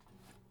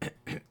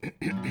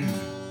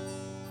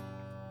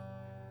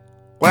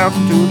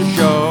Welcome to the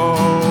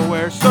show.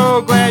 We're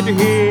so glad you're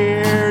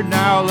here.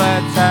 Now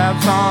let's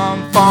have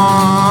some fun.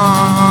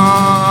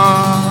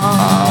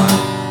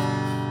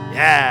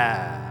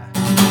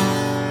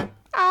 Yeah.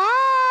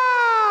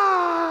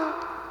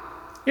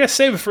 Yeah,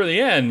 save it for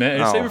the end,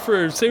 man. Oh. Save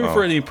it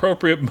for the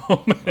appropriate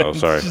moment. Oh,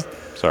 sorry.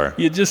 Sorry.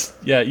 Yeah,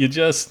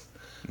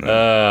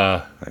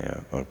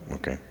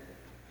 Okay.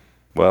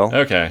 Well.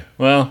 okay.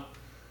 Well,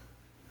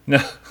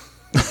 now,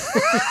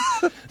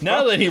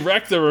 now that he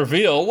wrecked the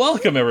reveal,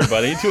 welcome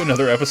everybody to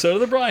another episode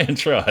of the Brian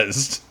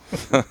Trust.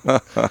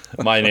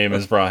 My name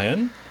is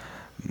Brian.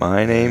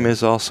 My name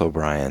is also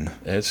Brian.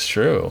 It's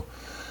true.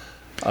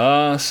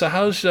 So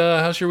how's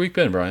your week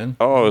been, Brian?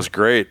 Oh, it was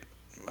great.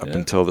 Up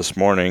until this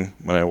morning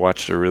when I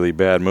watched a really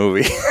bad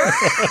movie.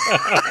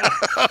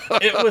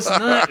 It was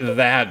not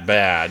that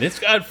bad. It's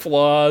got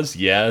flaws,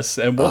 yes,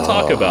 and we'll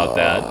talk about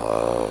that.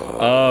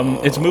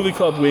 It's movie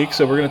club week,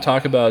 so we're going to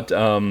talk about.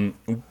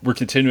 We're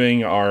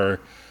continuing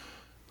our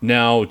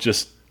now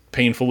just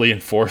painfully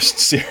enforced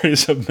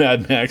series of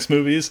Mad Max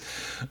movies,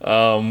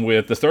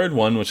 with the third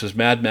one, which is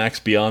Mad Max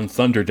Beyond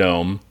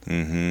Thunderdome.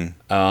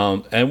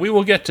 Mm-hmm. And we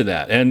will get to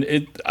that.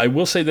 And I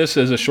will say this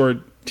as a short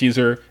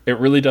teaser, it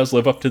really does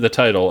live up to the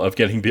title of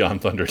getting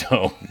Beyond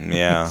Thunderdome.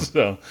 Yeah.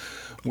 So,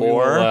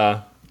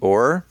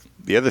 or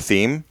the other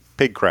theme,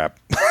 pig crap.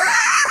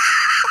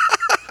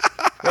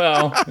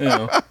 Well,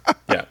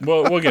 yeah,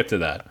 we'll get to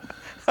that.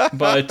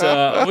 But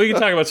we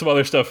can talk about some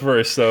other stuff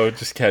first, so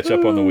just catch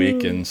up on the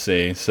week and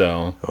see.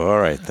 So, all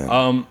right then.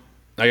 I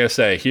gotta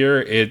say,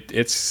 here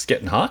it's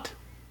getting hot.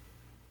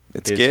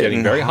 It's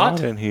getting very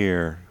hot in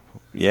here.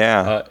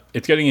 Yeah.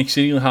 It's getting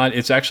exceedingly hot.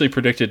 It's actually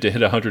predicted to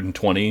hit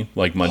 120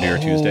 like Monday or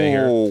Tuesday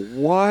here. Oh,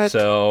 what?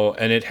 So,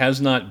 and it has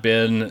not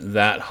been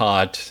that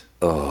hot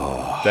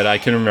that I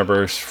can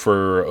remember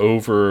for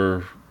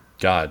over,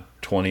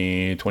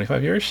 20,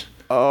 25 years.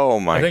 Oh,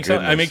 my I think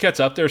goodness. so. I mean, it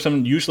gets up there.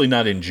 Usually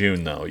not in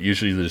June, though.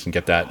 Usually it doesn't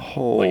get that.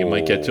 Like, it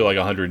might get to like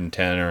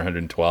 110 or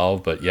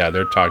 112. But yeah,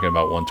 they're talking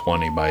about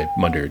 120 by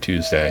Monday or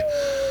Tuesday.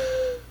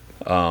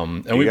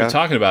 And we've been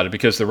talking about it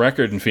because the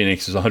record in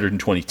Phoenix is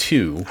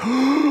 122,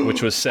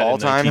 which was set in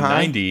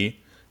 1990. High?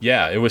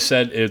 Yeah, it was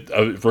set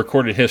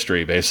recorded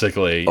history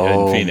basically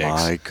in Phoenix. Oh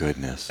my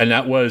goodness! And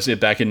that was it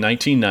back in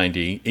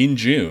 1990 in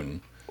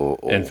June.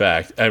 In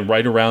fact, and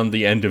right around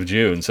the end of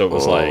June. So it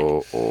was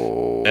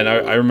and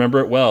I remember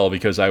it well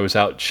because I was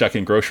out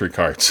shucking grocery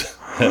carts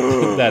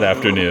that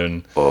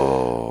afternoon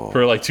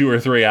for like 2 or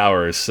 3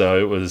 hours. So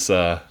it was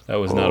that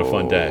was not a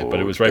fun day, but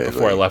it was right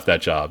before I left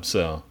that job.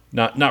 So.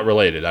 Not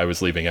related. I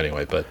was leaving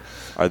anyway, but...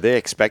 Are they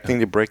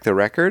expecting to break the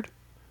record?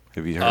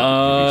 Have you seen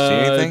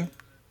anything?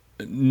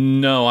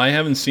 No, I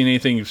haven't seen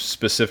anything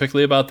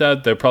specifically about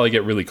that. They'll probably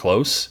get really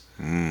close.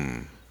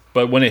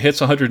 But when it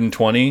hits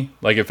 120,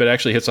 like if it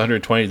actually hits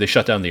 120, they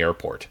shut down the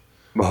airport.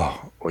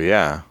 Oh, well,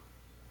 yeah.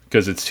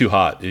 Because it's too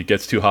hot. It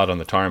gets too hot on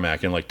the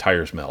tarmac and like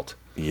tires melt.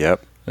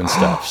 Yep. And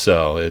stuff.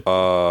 So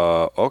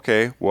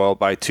okay. Well,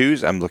 by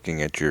Tuesday, I'm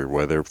looking at your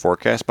weather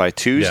forecast. By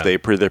Tuesday,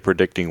 they're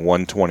predicting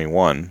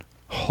 121.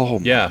 Oh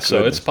my yeah, so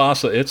goodness. it's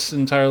possible. It's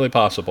entirely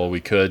possible we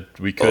could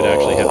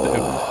actually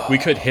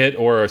hit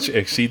or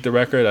exceed the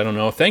record. I don't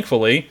know.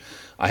 Thankfully,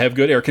 I have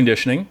good air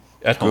conditioning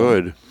at home.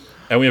 Good,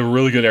 and we have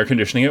really good air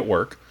conditioning at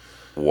work.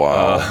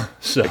 Wow!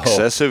 So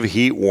excessive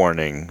heat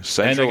warning,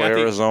 Central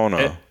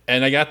Arizona,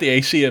 and I got the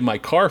AC in my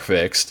car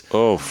fixed.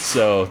 Oh,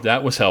 so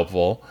that was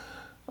helpful.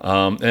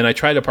 And I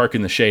try to park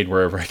in the shade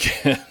wherever I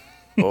can.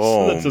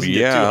 So that doesn't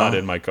get too hot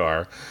in my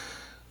car.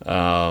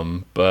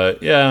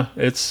 But yeah,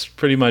 it's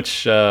pretty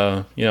much,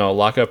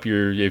 lock up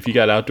if you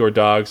got outdoor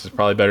dogs, it's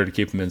probably better to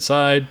keep them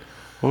inside.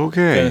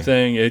 Okay. Kind of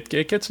thing.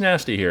 It gets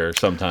nasty here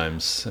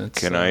sometimes.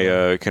 Can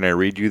I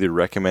read you the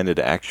recommended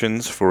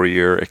actions for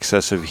your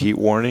excessive heat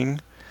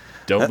warning?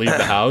 Don't leave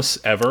the house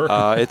ever.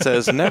 It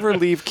says never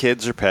leave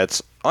kids or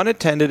pets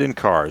unattended in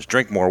cars.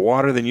 Drink more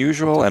water than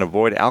usual and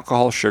avoid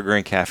alcohol, sugar,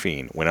 and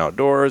caffeine. When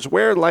outdoors,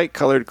 wear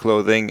light-colored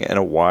clothing and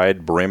a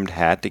wide-brimmed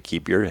hat to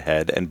keep your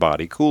head and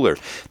body cooler.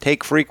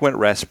 Take frequent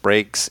rest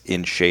breaks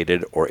in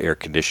shaded or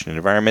air-conditioned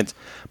environments.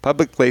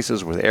 Public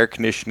places with air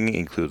conditioning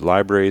include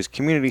libraries,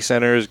 community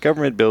centers,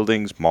 government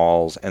buildings,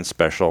 malls, and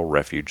special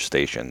refuge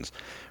stations.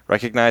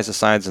 Recognize the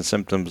signs and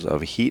symptoms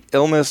of heat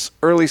illness.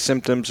 Early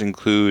symptoms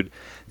include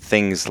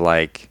things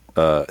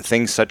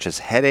such as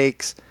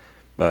headache,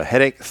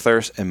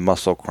 thirst, and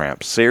muscle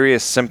cramps.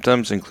 Serious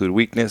symptoms include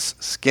weakness,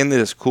 skin that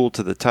is cool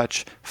to the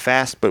touch,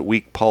 fast but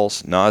weak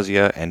pulse,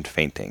 nausea, and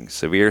fainting.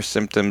 Severe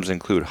symptoms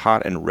include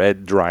hot and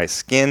red, dry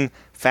skin,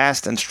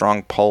 fast and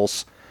strong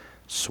pulse,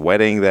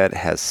 sweating that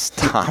has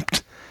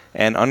stopped,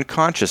 and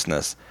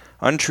unconsciousness.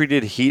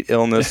 Untreated heat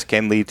illness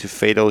can lead to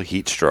fatal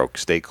heat stroke.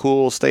 Stay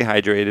cool, stay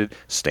hydrated,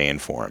 stay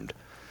informed.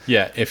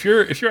 Yeah, if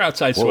you're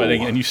outside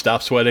sweating and you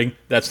stop sweating,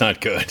 that's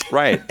not good.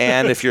 Right,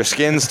 and if your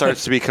skin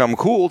starts to become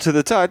cool to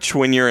the touch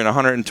when you're in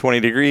 120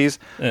 degrees,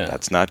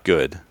 that's not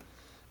good.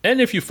 And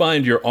if you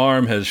find your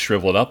arm has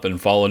shriveled up and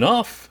fallen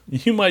off,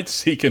 you might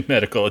seek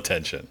medical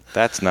attention.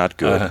 That's not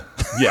good.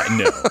 Yeah,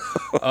 no.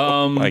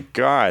 Oh my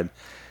God.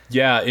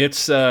 Yeah,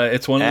 it's one of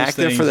those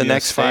Active things. for the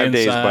next stay 5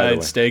 days, inside, by the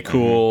way. stay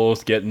cool,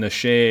 get in the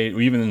shade.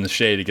 Even in the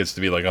shade, it gets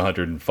to be like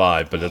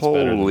 105, but it's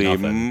better than Holy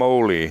nothing.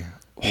 moly!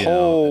 You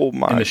Oh know,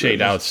 my! in the shade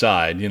goodness.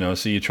 outside,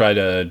 so you try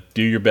to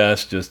do your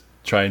best, just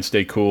try and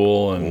stay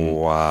cool and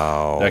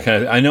Wow. that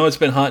kind of. I know it's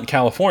been hot in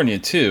California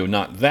too,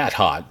 not that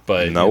hot,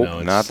 but Nope,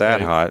 it's, not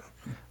that hot.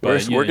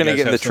 but, We're going to you guys get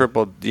in the have some-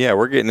 triple. Yeah,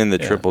 we're getting in the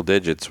Yeah. triple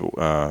digits.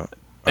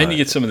 And you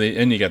get some of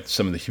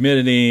the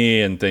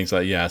humidity and things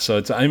like So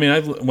it's. I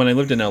mean, when I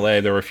lived in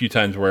LA, there were a few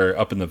times where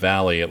up in the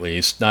valley, at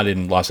least, not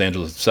in Los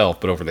Angeles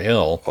itself, but over the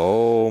hill.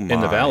 Oh my! In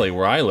the valley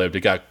where I lived,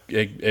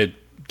 it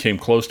came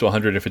close to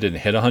 100 if it didn't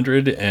hit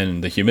 100,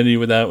 and the humidity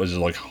with that was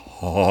just like,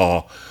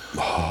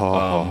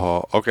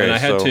 Okay, And I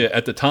had to,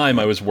 at the time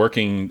I was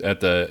working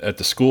at the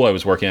school I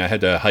was working, I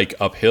had to hike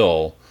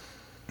uphill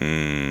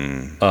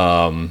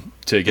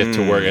to get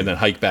to work and then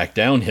hike back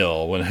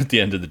downhill when at the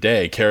end of the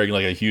day, carrying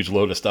like a huge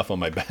load of stuff on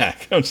my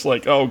back. I was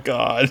like, oh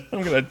God,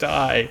 I'm going to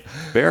die.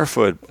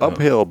 barefoot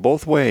uphill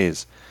both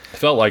ways. I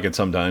felt like it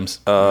sometimes.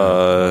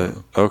 Okay.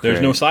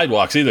 There's no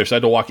sidewalks either, so I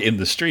had to walk in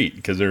the street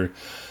because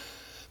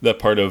that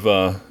part of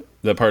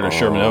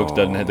Sherman Oaks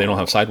they don't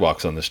have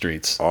sidewalks on the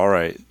streets. All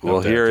right. Well,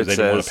 out there, here 'cause it they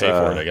didn't want says to pay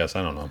for it. I guess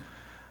I don't know.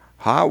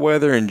 hot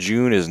weather in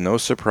June is no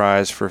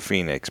surprise for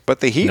Phoenix, but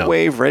the heat No.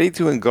 wave ready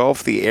to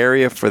engulf the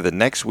area for the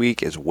next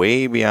week is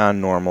way beyond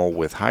normal,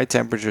 with high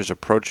temperatures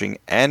approaching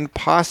and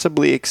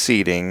possibly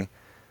exceeding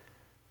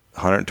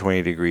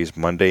 120 degrees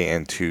Monday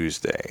and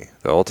Tuesday.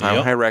 The all-time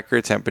Yep. high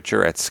record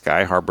temperature at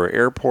Sky Harbor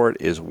Airport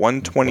is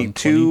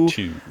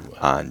 122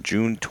 on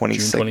June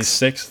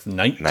 26th, 26th,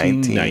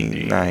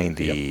 1990.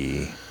 1990.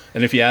 Yep.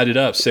 And if you add it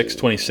up,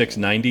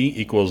 626.90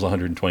 equals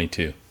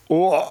 122.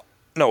 Oh,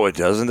 no, it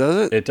doesn't,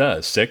 does it? It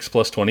does. 6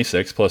 plus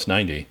 26 plus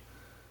 90.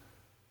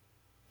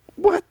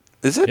 What?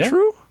 Is that Yeah.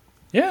 true?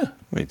 Yeah.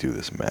 Let me do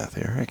this math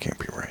here. I can't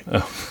be right.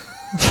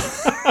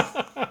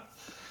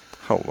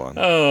 Hold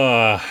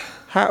on.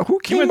 Who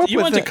came up You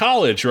with went to that?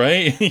 college,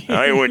 right?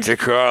 I went to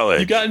college.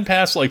 You've gotten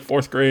past like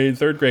 4th grade,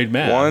 3rd grade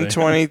math.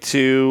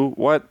 122,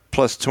 what?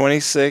 Plus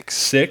 26?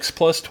 6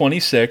 plus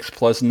 26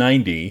 plus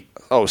 90.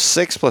 Oh,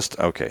 6 plus,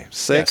 okay.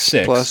 6,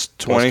 6 plus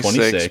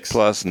 26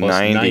 plus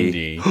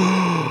 90.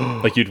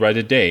 Like you'd write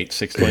a date.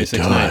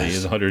 626.90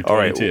 is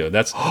 122.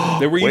 That's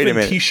there were Wait a even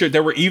minute.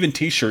 There were even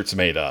T-shirts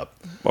made up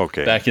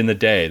Okay. back in the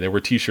day. There were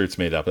T-shirts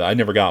made up. I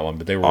never got one,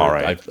 but they were. All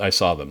right. I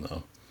saw them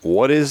though.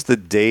 What is the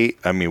date?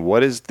 I mean,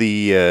 what is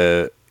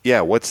the,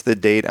 what's the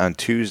date on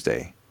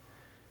Tuesday?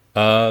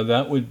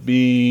 That would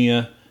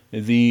be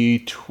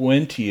the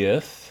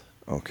 20th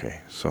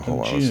Okay, so of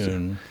hold on. Let's do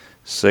June.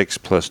 6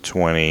 plus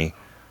 20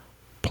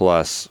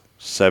 plus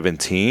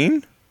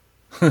 17?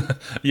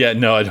 Yeah,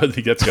 no, I don't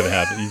think that's going to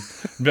happen.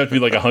 You have to be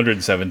like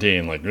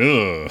 117. Like,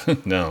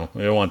 ugh, no, I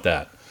don't want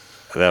that.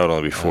 That would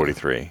only be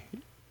 43.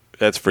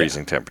 That's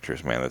freezing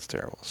temperatures, man. That's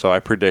terrible. So I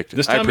predict.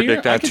 This time I predict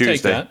of year, on I could Tuesday.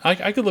 take that.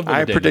 I could live with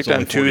I a day predict that's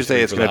on only Tuesday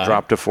 43 it's for going the to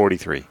drop to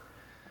 43.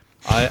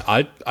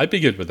 I'd be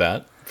good with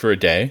that for a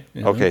day.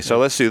 you know? Okay, so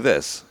let's do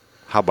this.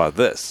 How about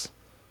this?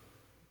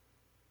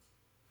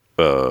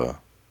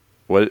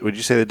 What would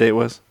you say the date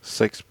was?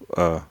 6.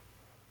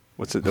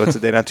 What's the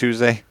date on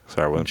Tuesday?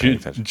 Sorry, I wasn't paying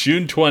attention.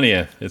 June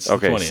 20th. It's the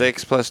Okay, 20th.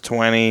 6 plus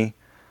 20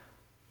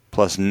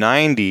 plus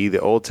 90, the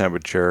old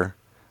temperature,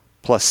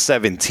 plus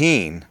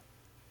 17.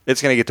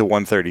 It's going to get to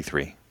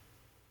 133.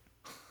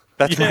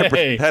 That's my Yay.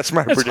 prediction.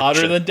 That's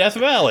hotter than Death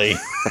Valley.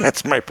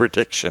 That's my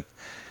prediction.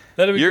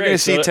 That'd be You're great. going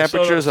to see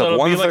temperatures so of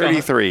it'll be like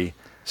 133.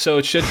 so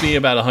it should be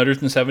about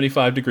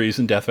 175 degrees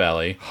in Death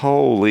Valley.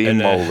 Holy And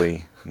then-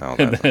 moly. No,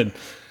 And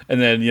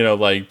that, then,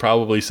 like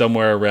probably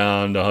somewhere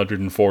around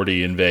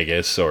 140 in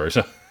Vegas or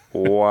so.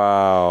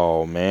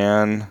 wow,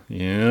 man.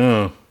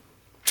 Yeah.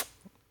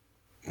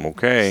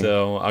 Okay.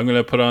 So I'm going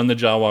to put on the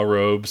Jawa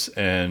robes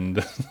and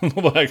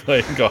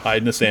go hide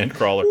in the sand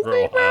crawler for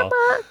a while.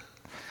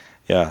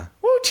 Yeah.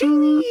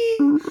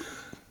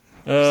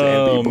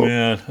 Oh people.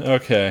 man.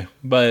 Okay.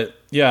 But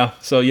yeah,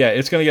 so yeah,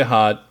 it's going to get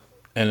hot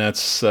and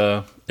that's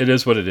it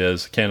is what it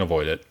is. Can't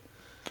avoid it.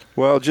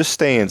 Well, just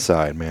stay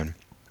inside, man.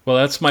 Well,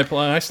 that's my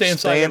plan. I stay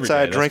inside Stay every inside,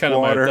 day. That's drink kind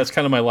of water. that's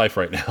kind of my life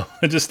right now.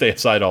 I just stay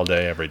inside all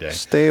day, every day.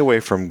 Stay away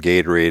from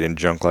Gatorade and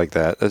junk like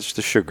that. That's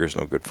the sugar's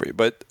no good for you.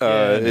 But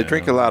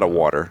drink a lot of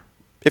water.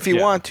 If you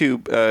want to,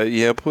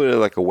 put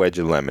like a wedge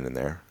of lemon in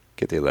there.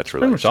 Get the electrolytes.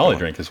 Pretty much all I going.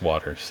 drink is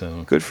water,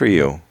 so Good for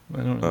you. I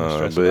don't really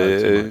stress about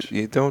it too much.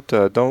 You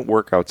don't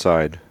work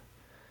outside.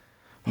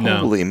 No.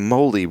 Holy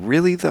moly!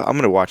 Really? I'm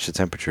going to watch the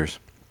temperatures.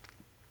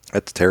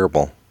 That's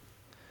terrible.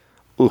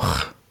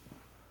 Ugh.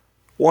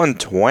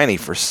 120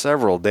 for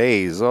several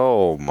days.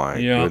 Oh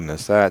my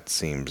goodness, that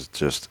seems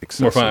just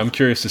excessive. More fun. I'm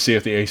curious to see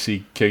if the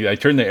AC kick. I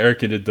turned the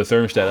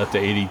thermostat up to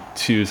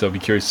 82, so I'll be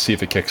curious to see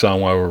if it kicks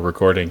on while we're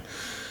recording.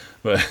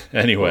 But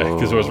anyway,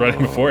 because it was running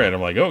before it,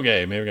 I'm like,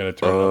 okay, maybe we're gonna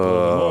turn it up a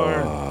little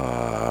bit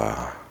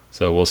more.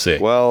 So we'll see.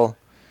 Well,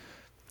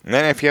 and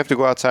then if you have to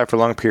go outside for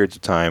long periods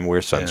of time, wear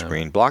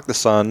sunscreen. Block the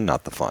sun,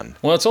 not the fun.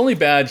 Well, it's only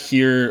bad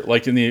here,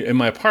 like in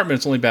my apartment.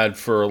 It's only bad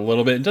for a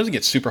little bit. It doesn't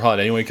get super hot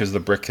anyway because of the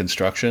brick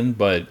construction,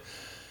 but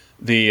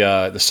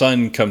the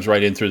sun comes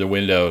right in through the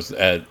windows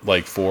at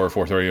like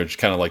 4:30, which is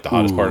kind of like the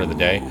hottest part of the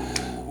day.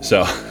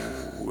 So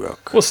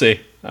we'll see.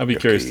 I'll be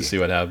curious to see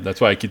what happens. That's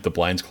why I keep the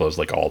blinds closed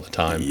like all the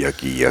time.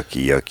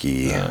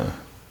 Yucky.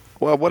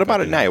 Well, what about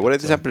at night? What do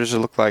the temperatures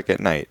look like at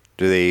night?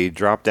 Do they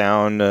drop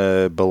down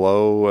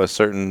below a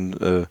certain,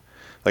 a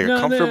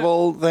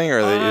comfortable thing, or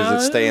is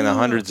it stay in the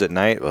hundreds at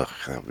night? Ugh,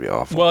 that would be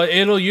awful. Well,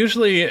 it'll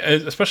usually,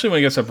 especially when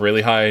it gets up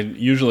really high,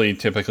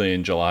 typically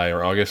in July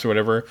or August or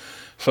whatever.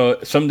 So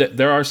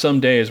there are some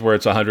days where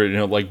it's 100,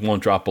 and it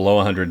won't drop below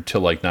 100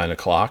 until like 9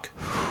 o'clock.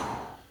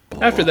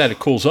 After that, it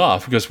cools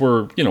off because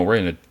we're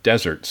in a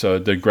desert, so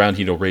the ground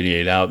heat will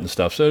radiate out and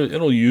stuff. So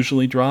it'll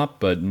usually drop,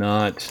 but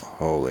not.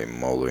 Holy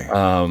moly!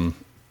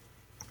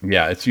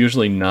 Yeah, it's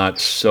usually not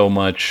so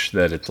much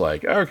that it's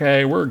like,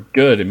 okay, we're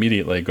good.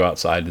 Immediately go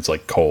outside. It's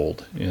like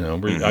cold. I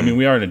mean,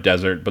 we are in a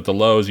desert, but the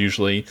low is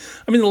usually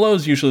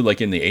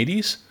like in the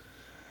 80s,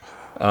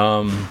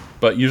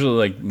 but usually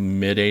like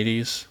mid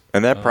 80s.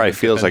 And that probably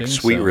feels like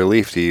sweet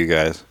relief to you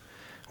guys.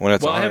 When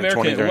it's I have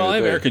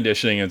air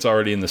conditioning. It's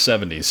already in the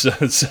 70s. So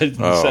it's set in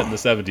the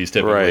 70s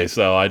typically. Right.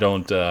 So I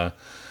don't. I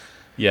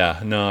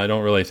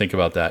don't really think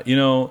about that.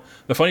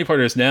 The funny part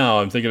is now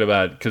I'm thinking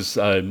about because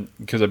I've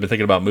been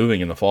thinking about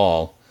moving in the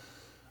fall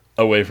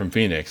away from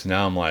Phoenix.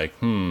 Now I'm like,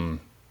 I'm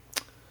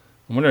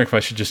wondering if I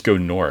should just go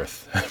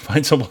north and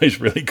find someplace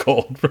really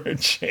cold for a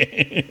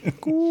change.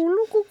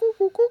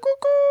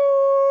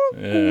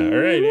 Yeah, all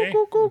right, eh?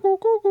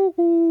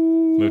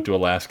 Move to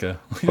Alaska.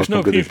 There's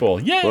no people.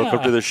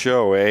 Welcome to the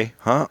show, eh?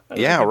 Huh?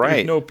 Yeah, right.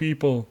 There's no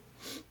people.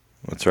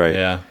 That's right.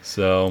 Yeah.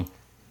 So.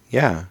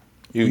 Yeah,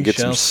 you can get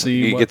some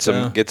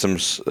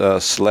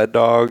sled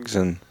dogs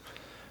and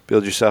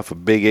build yourself a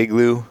big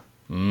igloo.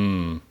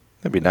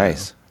 That'd be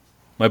nice.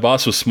 My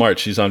boss was smart.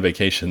 She's on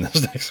vacation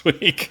this next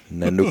week.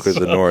 Nanook of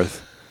the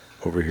North,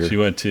 over here. She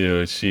went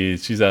to.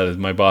 She's out.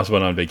 My boss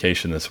went on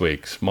vacation this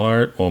week.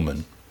 Smart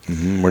woman.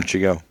 Mm-hmm. Where'd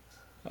she go?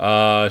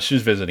 She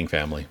was visiting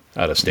family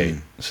out of state.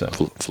 So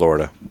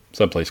Florida,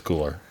 someplace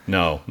cooler.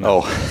 No.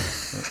 Oh.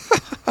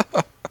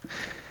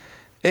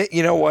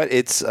 You know what?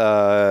 It's in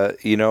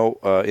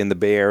the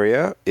Bay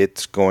Area,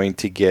 it's going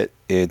to get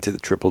into the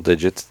triple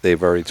digits.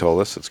 They've already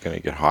told us it's going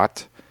to get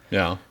hot.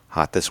 Yeah,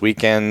 hot this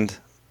weekend.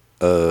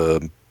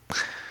 It's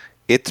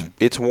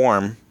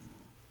warm.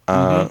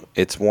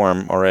 It's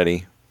warm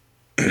already.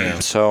 Yeah.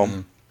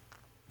 So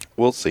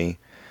we'll see.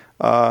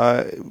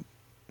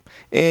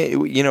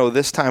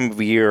 This time of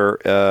year,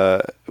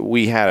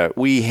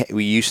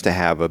 we used to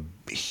have a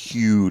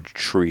huge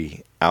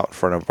tree out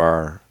front of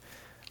our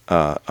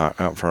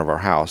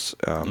house,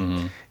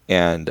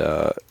 and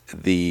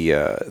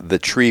the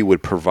tree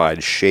would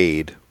provide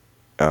shade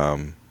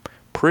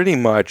pretty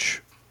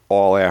much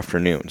all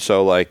afternoon.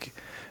 So like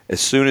as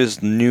soon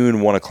as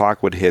noon, 1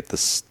 o'clock would hit,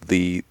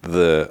 the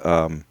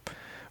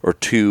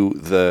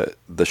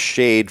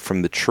shade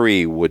from the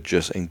tree would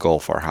just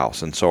engulf our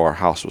house, and so our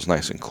house was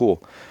nice and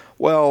cool.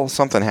 Well,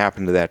 something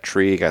happened to that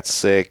tree, it got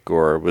sick,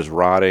 or it was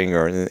rotting,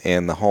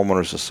 and the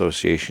homeowners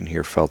association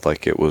here felt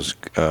like it was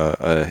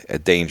a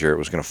danger. It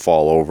was going to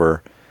fall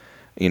over.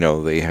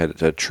 They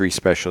had a tree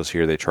specialist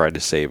here. They tried to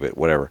save it,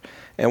 whatever.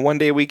 And one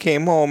day we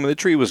came home, and the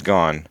tree was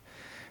gone.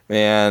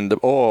 And,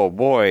 oh,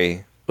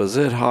 boy, was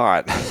it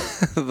hot.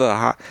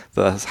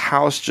 The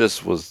house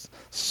just was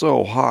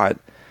so hot.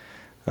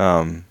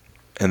 And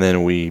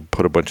then we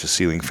put a bunch of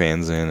ceiling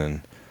fans in,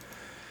 and,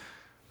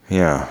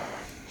 yeah.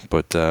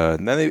 But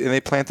then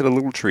they planted a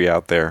little tree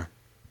out there,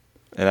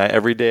 and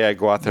every day I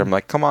go out there. I'm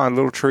like, "Come on,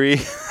 little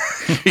tree,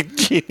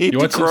 you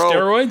want some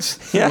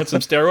steroids? Yeah. You want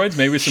some steroids?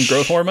 Maybe some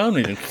growth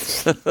hormone."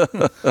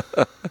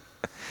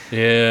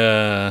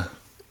 Yeah.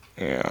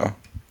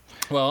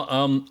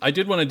 Well, I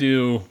did want to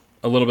do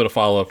a little bit of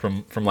follow up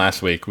from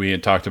last week. We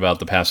had talked about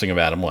the passing of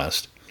Adam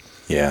West.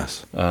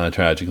 Yes.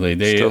 Tragically,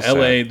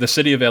 the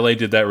city of LA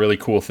did that really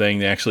cool thing.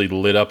 They actually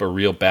lit up a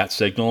real bat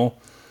signal.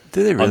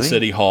 Did they really? On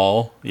City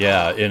Hall,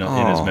 yeah, in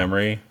his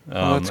memory.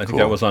 I think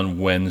that was on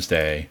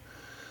Wednesday.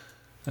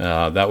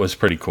 That was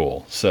pretty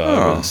cool. So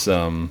it was,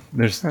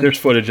 there's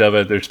footage of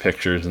it, there's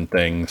pictures and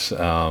things,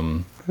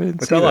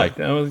 which I liked.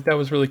 That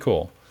was really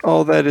cool.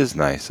 Oh, that is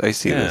nice. I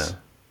see this.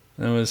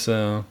 That was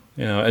and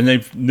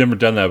they've never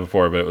done that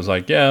before, but it was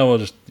like,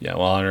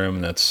 we'll honor him,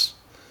 and that's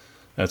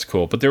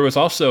cool. But there was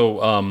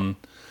also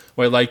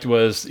what I liked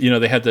was,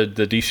 they had the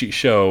DC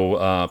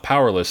show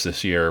Powerless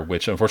this year,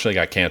 which unfortunately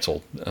got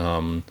canceled.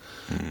 And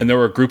there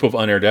were a group of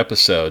unaired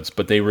episodes,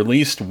 but they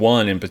released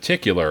one in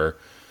particular,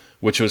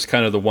 which was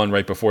kind of the one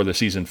right before the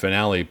season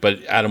finale,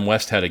 but Adam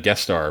West had a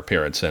guest star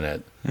appearance in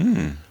it.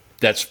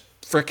 That's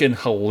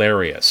freaking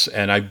hilarious.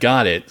 And I've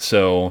got it,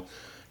 so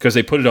because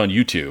they put it on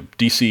YouTube.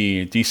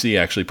 DC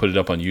actually put it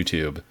up on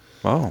YouTube.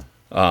 Oh.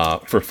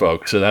 For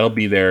folks. So that'll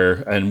be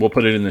there, and we'll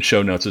put it in the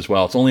show notes as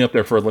well. It's only up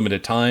there for a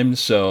limited time,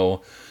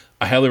 so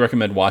I highly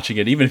recommend watching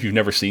it, even if you've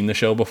never seen the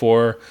show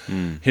before.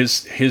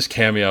 His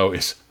cameo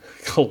is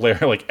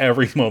hilarious. Like,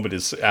 every moment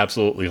is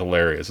absolutely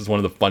hilarious. It's one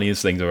of the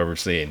funniest things I've ever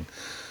seen.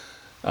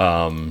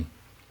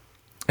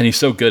 And he's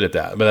so good at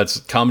that.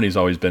 But comedy's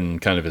always been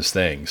kind of his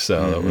thing.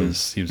 So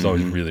he was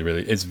always really,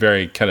 really. It's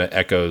very kind of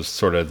echoes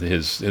sort of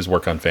his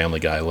work on Family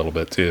Guy a little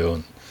bit too.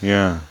 And,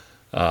 Yeah.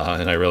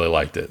 and I really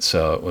liked it.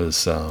 So it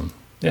was,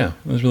 it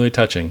was really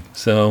touching.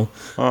 So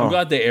I'm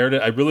glad they aired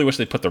it. I really wish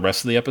they put the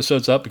rest of the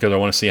episodes up because I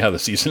want to see how the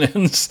season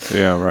ends.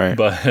 Yeah, right.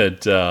 But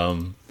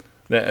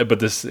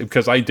this,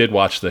 because I did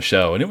watch the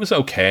show and it was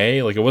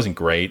okay. Like, it wasn't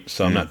great.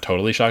 So I'm not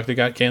totally shocked it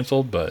got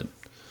canceled, but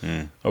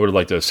I would have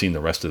liked to have seen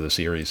the rest of the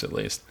series at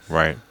least.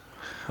 Right.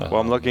 Well,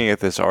 I'm looking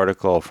at this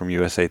article from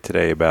USA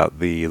Today about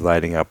the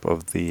lighting up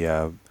of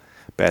the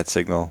bat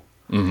signal.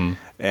 Mm-hmm.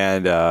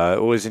 And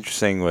what was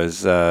interesting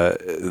was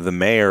the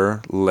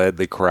mayor led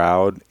the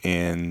crowd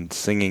in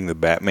singing the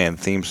Batman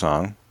theme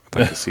song. I'd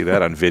like to see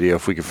that on video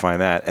if we could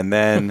find that. And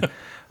then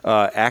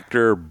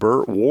actor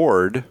Burt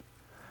Ward,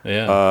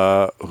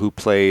 who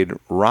played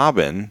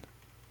Robin,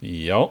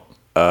 yep.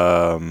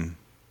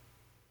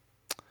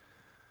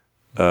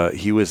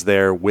 He was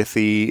there with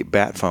the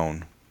bat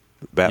phone.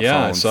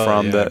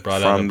 From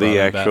the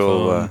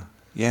actual a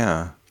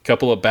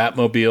couple of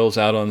Batmobiles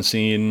out on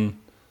scene.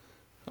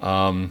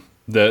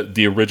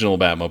 The original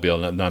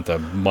Batmobile, not the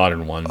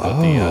modern one,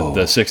 but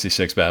the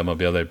 '66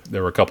 Batmobile.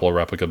 There were a couple of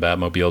replica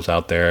Batmobiles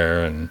out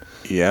there, and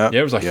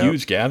it was a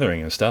huge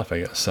gathering and stuff.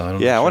 I guess. So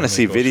I want to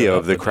see video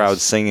of the crowd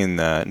singing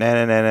the na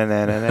na na na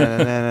na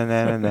na na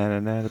na na na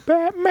na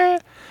Batman.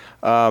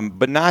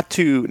 But not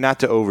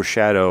to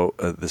overshadow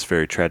this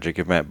very tragic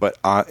event. But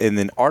in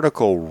an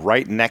article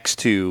right next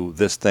to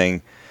this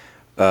thing,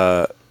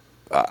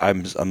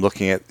 I'm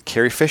looking at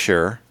Carrie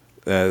Fisher.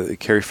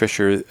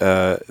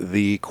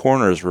 The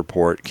coroner's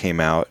report came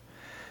out.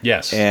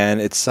 Yes,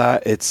 and it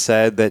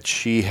said that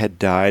she had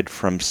died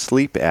from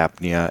sleep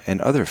apnea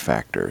and other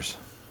factors.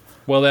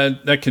 Well,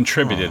 that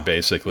contributed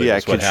basically. Yeah,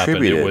 that's what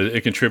happened.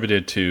 It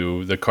contributed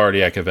to the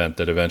cardiac event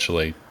that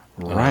eventually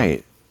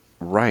right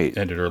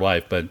ended her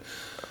life. But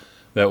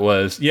that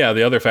was the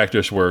other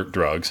factors were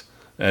drugs.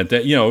 And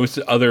that, it was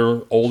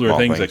other older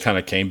things that kind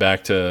of came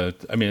back to.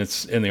 I mean,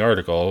 it's in the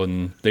article,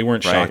 and they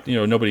weren't shocked.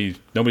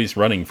 Nobody's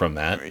running from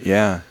that.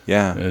 Yeah.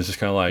 And it was just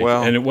kind of like,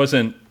 and it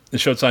wasn't. It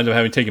showed signs of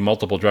having taken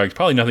multiple drugs.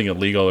 Probably nothing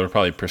illegal, or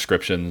probably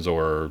prescriptions,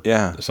 or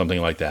something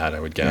like that. I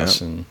would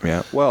guess.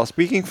 Well,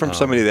 speaking from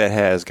somebody that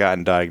has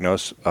gotten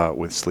diagnosed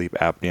with sleep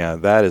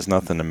apnea, that is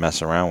nothing to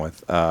mess around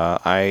with.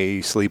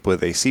 I sleep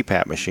with a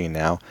CPAP machine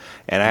now,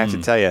 and I have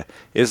to tell you, it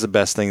is the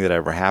best thing that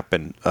ever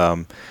happened.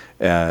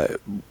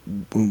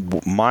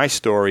 My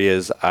story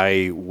is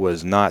I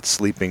was not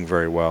sleeping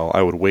very well.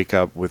 I would wake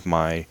up with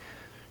my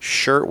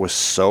shirt was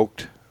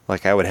soaked.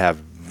 Like, I would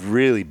have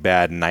really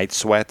bad night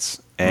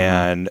sweats,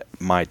 and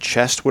my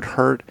chest would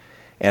hurt,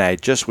 and I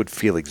just would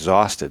feel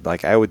exhausted.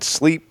 Like, I would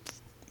sleep,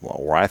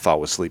 where I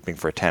thought was sleeping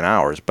for 10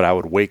 hours, but I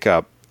would wake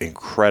up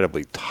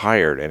incredibly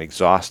tired and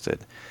exhausted.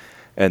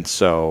 And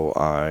so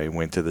I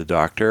went to the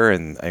doctor,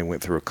 and I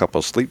went through a couple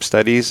of sleep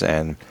studies,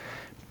 and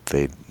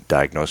they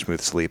diagnosed me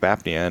with sleep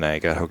apnea, and I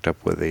got hooked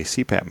up with a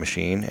CPAP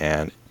machine,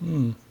 and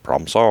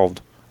problem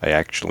solved. I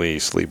actually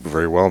sleep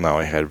very well now.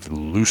 I have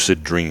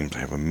lucid dreams. I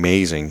have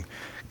amazing,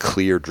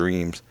 clear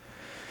dreams,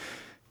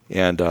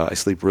 and I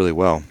sleep really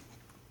well.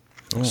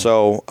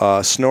 So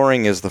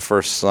snoring is the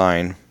first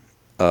sign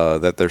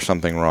that there's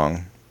something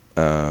wrong,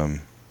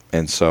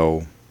 and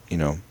so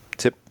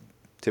tip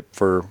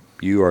for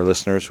you, our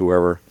listeners,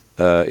 whoever,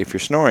 if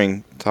you're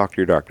snoring, talk to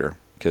your doctor.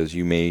 Because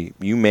you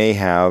may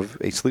have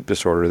a sleep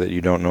disorder that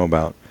you don't know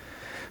about.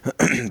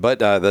 But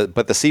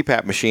the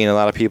CPAP machine, a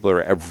lot of people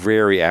are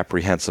very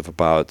apprehensive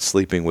about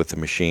sleeping with the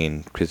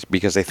machine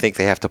because they think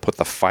they have to put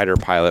the fighter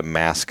pilot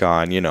mask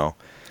on,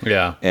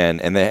 Yeah.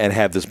 And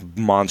have this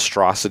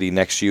monstrosity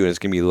next to you, and it's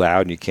gonna be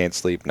loud, and you can't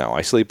sleep. No,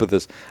 I sleep with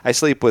this. I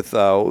sleep with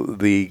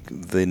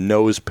the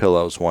nose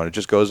pillows one. It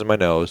just goes in my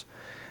nose,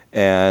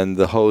 and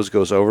the hose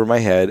goes over my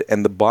head,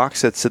 and the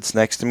box that sits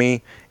next to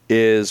me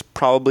is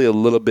probably a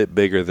little bit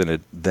bigger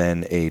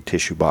than a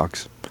tissue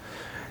box,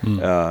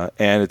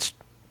 and it's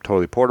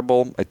totally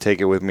portable. I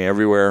take it with me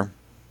everywhere,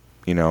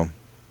 when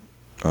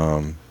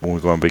we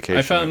go on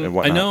vacation and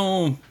whatnot. I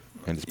know.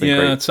 And it's been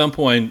great. At some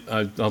point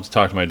I'll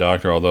talk to my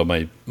doctor. Although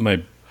my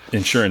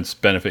insurance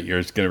benefit year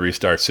is going to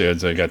restart soon,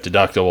 so I got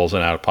deductibles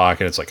and out of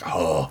pocket. It's like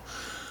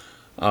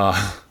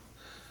and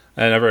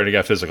I've already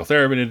got physical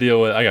therapy to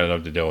deal with. I got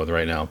enough to deal with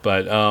right now.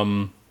 But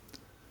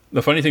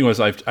the funny thing was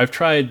I've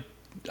tried.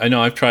 I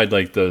know I've tried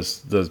like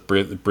those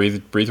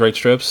breathe right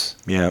strips.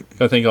 Yeah,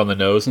 I think on the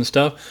nose and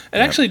stuff. It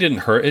actually didn't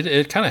hurt.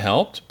 It kind of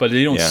helped, but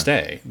they don't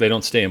stay. They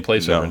don't stay in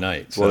place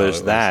overnight. So well,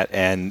 there's that,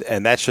 and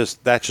that's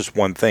just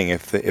one thing.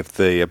 If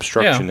the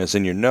obstruction is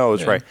in your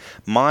nose, right?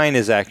 Mine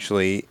is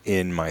actually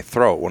in my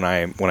throat. When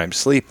I'm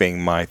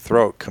sleeping, my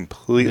throat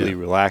completely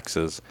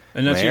relaxes.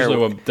 And that's usually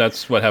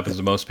what happens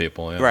to most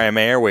people. Yeah. Right,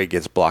 my airway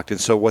gets blocked,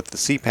 and so what the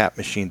CPAP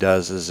machine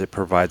does is it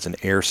provides an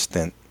air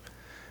stint.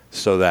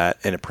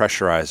 And it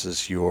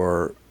pressurizes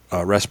your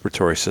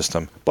respiratory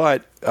system,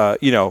 but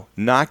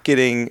not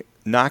getting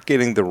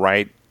the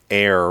right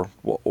air,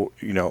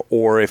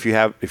 or if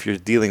you're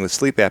dealing with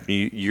sleep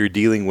apnea, you're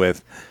dealing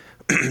with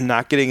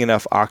not getting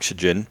enough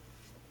oxygen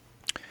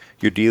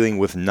you're dealing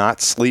with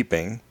not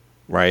sleeping,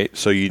 right?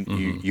 So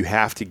you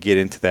have to get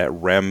into that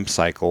REM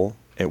cycle,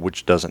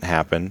 which doesn't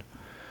happen.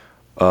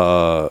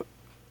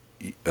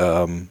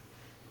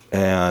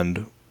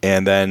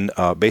 And then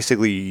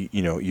basically,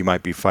 you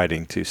might be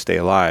fighting to stay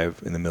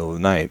alive in the middle of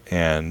the night.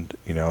 And,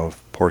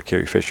 if poor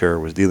Carrie Fisher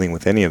was dealing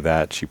with any of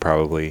that, she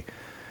probably,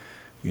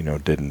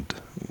 didn't.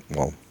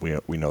 Well,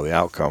 we know the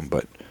outcome,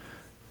 but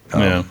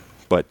Yeah.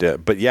 But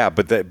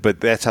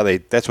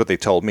that's what they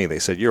told me. They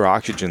said your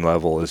oxygen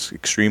level is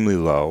extremely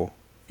low.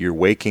 You're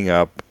waking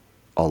up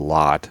a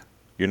lot.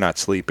 You're not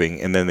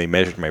sleeping. And then they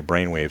measured my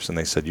brain waves, and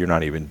they said you're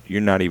not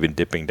even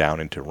dipping down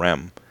into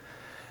REM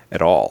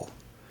at all,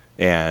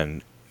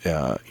 and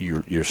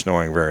you're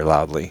snoring very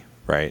loudly,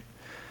 right?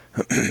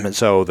 And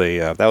so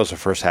that was the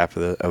first half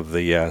of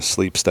the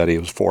sleep study. It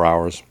was 4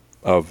 hours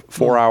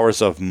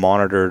of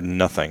monitored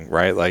nothing,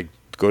 right? Like,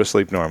 go to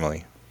sleep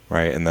normally,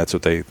 right? And that's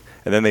what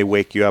and then they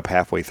wake you up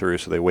halfway through.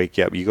 So they wake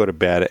you up. You go to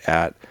bed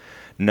at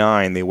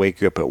 9. They wake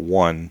you up at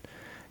 1,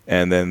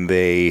 and then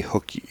they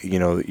hook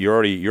you. You're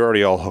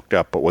already all hooked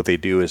up. But what they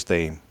do is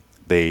they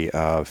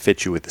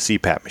fit you with the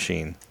CPAP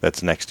machine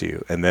that's next to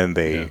you, and then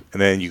and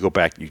then you go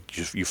back.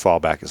 You fall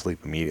back asleep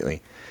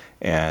immediately,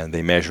 and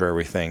they measure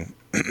everything.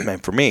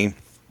 And for me,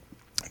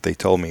 they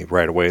told me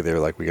right away. They were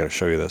like, "We got to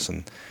show you this,"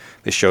 and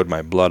they showed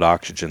my blood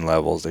oxygen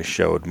levels. They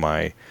showed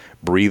my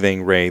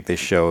breathing rate. They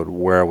showed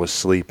where I was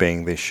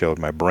sleeping. They showed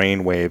my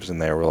brain waves,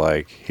 and they were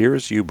like,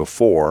 "Here's you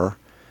before,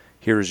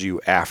 here's you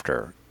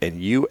after,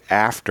 and you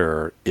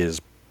after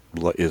is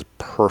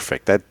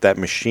perfect." That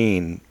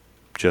machine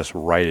just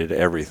righted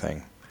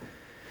everything.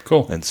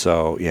 Cool. And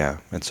so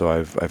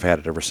I've had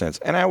it ever since.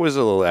 And I was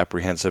a little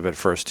apprehensive at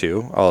first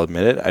too. I'll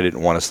admit it. I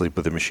didn't want to sleep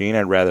with the machine.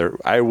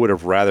 I would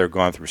have rather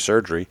gone through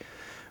surgery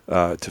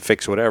to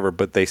fix whatever.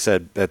 But they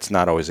said that's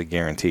not always a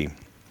guarantee.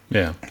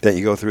 Yeah. That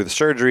you go through the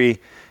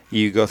surgery,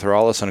 you go through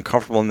all this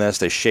uncomfortableness,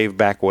 they shave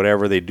back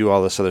whatever, they do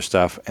all this other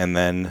stuff, and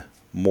then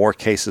more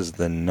cases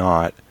than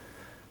not,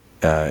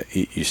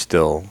 you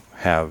still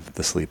have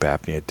the sleep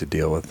apnea to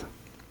deal with.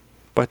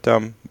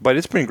 But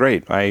it's been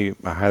great. I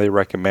highly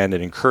recommend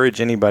and encourage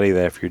anybody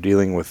that if you're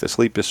dealing with a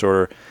sleep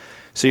disorder,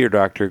 see your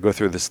doctor, go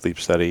through the sleep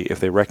study.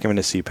 If they recommend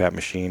a CPAP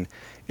machine,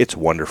 it's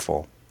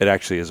wonderful. It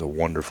actually is a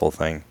wonderful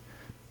thing.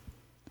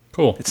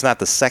 Cool. It's not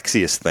the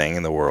sexiest thing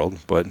in the world,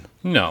 but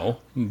no.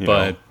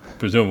 But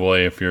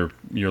presumably, if you're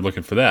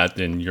looking for that,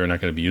 then you're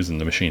not going to be using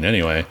the machine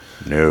anyway.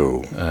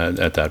 No.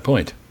 At that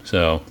point.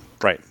 So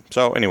right.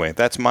 So anyway,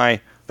 that's my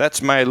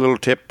little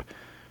tip.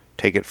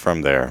 Take it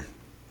from there.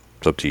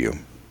 It's up to you.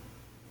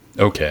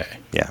 Okay.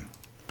 Yeah.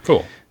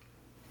 Cool.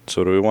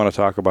 So do we want to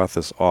talk about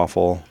this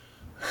awful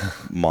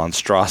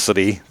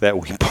monstrosity that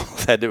we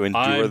both had to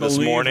endure this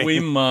morning? I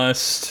believe we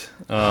must.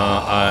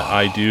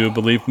 I do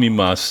believe we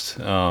must.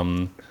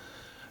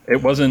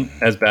 It wasn't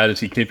as bad as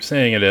he keeps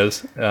saying it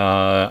is.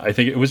 I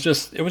think it was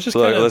just. Look,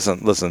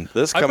 listen.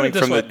 This coming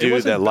from the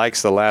dude that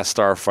likes The Last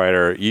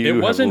Starfighter,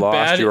 you have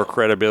lost your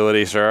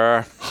credibility,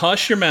 sir.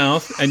 Hush your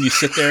mouth, and you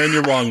sit there in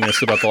your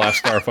wrongness about The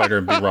Last Starfighter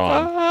and be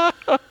wrong.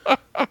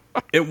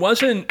 It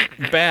wasn't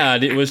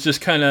bad. It was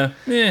just kind of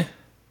meh.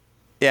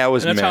 Yeah, it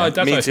was meh. That's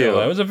how I feel.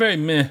 It was a very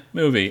meh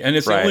movie, and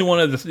it's the only one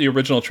of the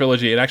original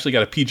trilogy. It actually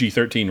got a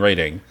PG-13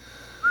 rating.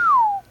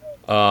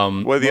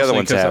 What do the other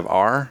ones have?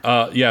 R?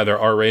 Yeah, they're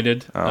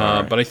R-rated.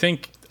 Right. But I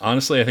think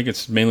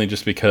it's mainly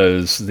just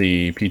because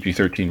the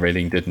PG-13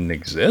 rating didn't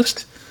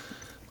exist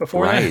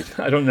before that.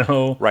 I don't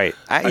know. Right.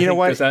 You know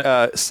what?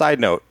 Side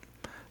note.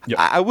 Yep.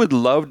 I would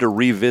love to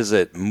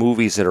revisit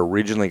movies that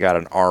originally got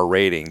an R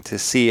rating to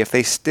see if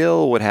they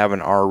still would have an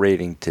R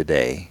rating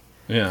today.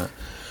 Yeah.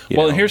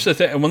 And here's the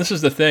thing. Well, this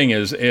is the thing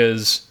is,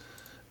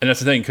 and that's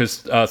the thing,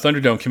 because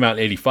Thunderdome came out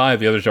in 1985.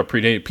 The others are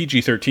predated.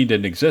 PG-13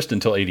 didn't exist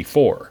until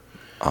 1984.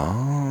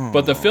 Oh,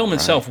 but the film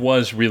itself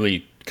was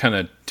really kind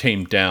of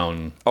tamed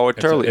down. Oh, it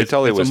totally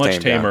was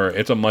tamed down.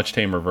 It's a much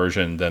tamer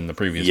version than the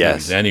previous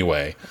movies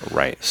anyway.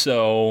 Right.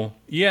 So,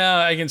 yeah,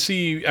 I can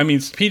see. I mean,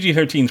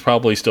 PG-13 is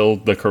probably still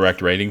the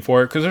correct rating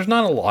for it because there's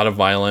not a lot of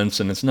violence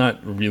and it's not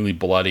really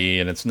bloody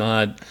and it's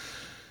not,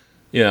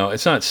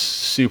 it's not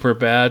super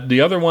bad.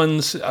 The other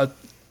ones,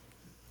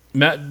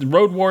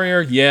 Road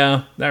Warrior,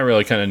 that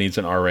really kind of needs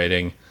an R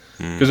rating.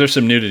 Because there's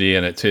some nudity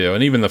in it too,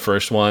 and even the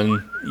first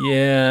one,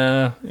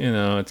 it's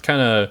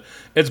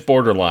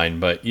borderline,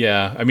 but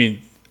I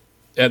mean,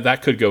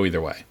 that could go either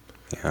way.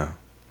 Yeah.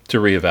 To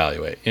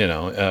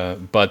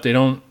reevaluate, but they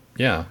don't.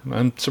 Yeah,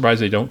 I'm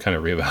surprised they don't kind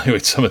of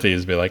reevaluate some of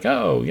these. And be like,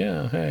 oh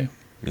yeah, hey,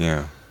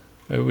 yeah,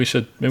 maybe we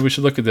should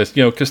look at this,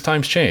 because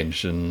times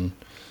changed, and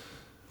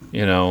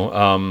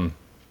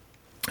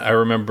I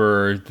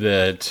remember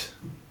that.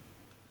 I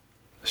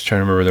was trying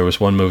to remember there was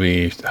one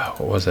movie.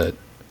 What was it?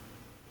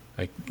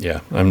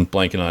 I'm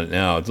blanking on it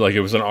now. It's like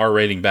it was an R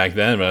rating back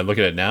then, but I look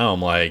at it now,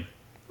 I'm like,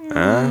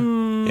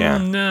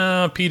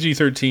 no,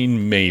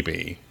 PG-13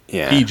 maybe.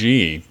 Yeah.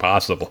 PG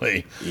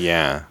possibly.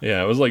 Yeah.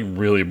 Yeah, it was like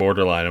really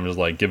borderline. I'm just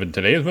like, given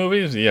today's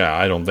movies,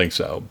 I don't think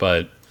so.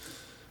 But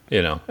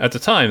at the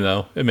time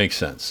though, it makes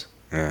sense.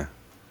 Yeah.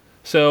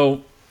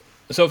 So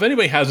if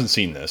anybody hasn't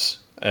seen this,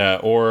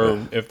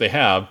 or if they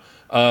have,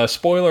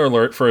 spoiler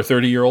alert for a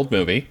 30-year-old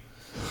movie.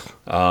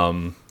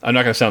 I'm not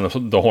going to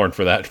sound the horn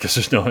for that because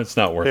it's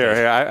not worth it.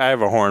 Here, I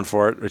have a horn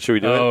for it. Should we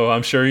do it? Oh,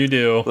 I'm sure you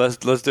do. Let's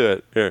do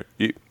it. Here,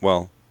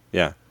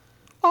 yeah.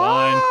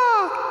 Fine.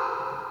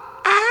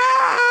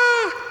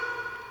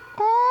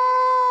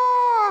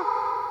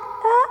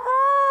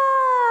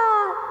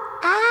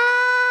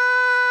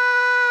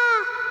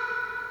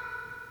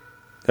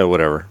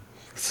 Whatever.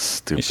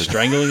 Stupid. He's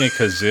strangling a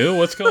kazoo?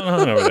 What's going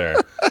on over there?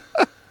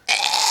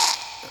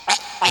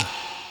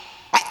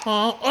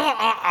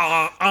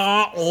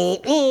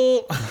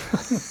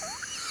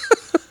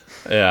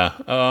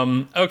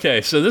 Yeah.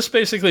 Okay, so this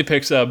basically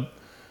picks up,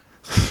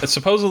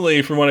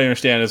 supposedly, from what I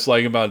understand, it's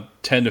like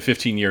about 10 to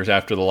 15 years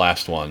after the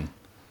last one.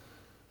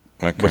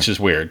 Okay. Which is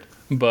weird.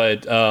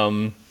 But,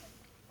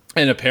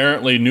 and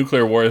apparently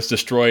nuclear war has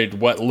destroyed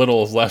what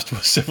little is left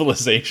of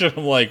civilization.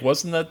 I'm like,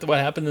 wasn't that what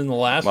happened in the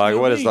last movie?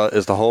 What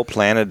is the whole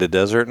planet a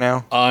desert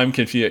now? I'm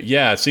confused.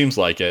 Yeah, it seems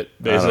like it.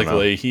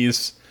 Basically,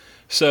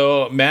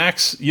 so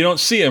Max, you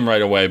don't see him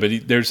right away,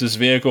 but there's this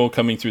vehicle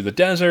coming through the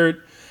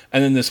desert,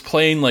 and then this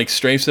plane like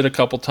strafes it a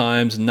couple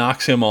times,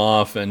 knocks him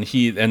off, and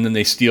then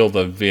they steal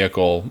the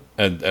vehicle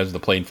as the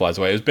plane flies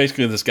away. It was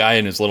basically this guy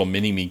and his little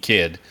mini-me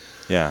kid.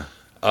 Yeah.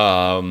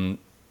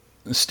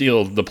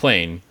 Steal the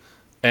plane.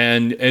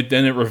 And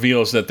then it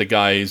reveals that the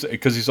guy's,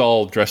 because he's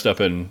all dressed up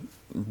in,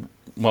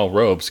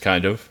 robes,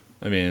 kind of.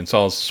 I mean, it's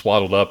all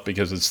swaddled up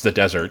because it's the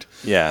desert.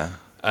 Yeah.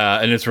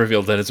 And it's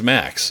revealed that it's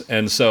Max.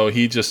 And so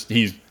he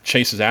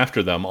chases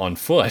after them on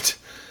foot.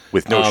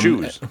 With no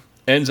shoes.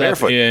 Ends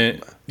Barefoot.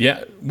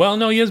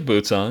 No, he has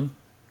boots on.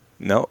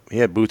 No, he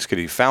had boots because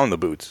he found the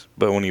boots.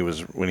 But when he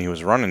was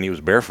running, he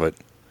was barefoot.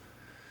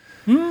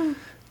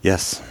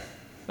 Yes.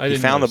 He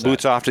found the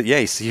boots off to,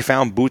 he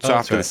found boots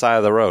off to the side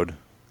of the road.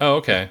 Oh,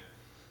 okay.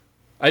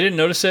 I didn't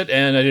notice it,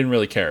 and I didn't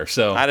really care.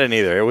 So I didn't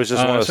either. It was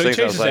just one of those things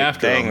I was like,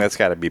 dang, him. That's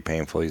got to be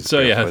painful. That's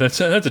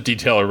a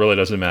detail that really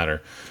doesn't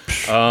matter.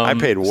 I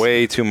paid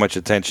way too much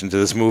attention to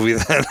this movie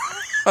then.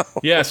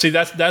 Yeah, see,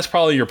 that's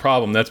probably your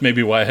problem. That's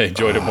maybe why I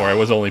enjoyed it more. I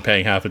was only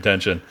paying half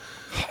attention.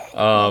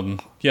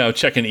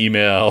 Checking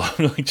email,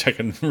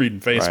 reading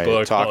Facebook,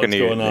 right. Talking to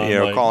you, going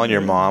on, calling your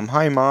mom.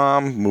 Hi,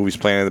 Mom. Movies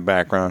playing in the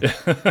background.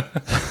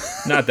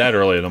 Not that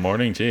early in the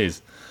morning.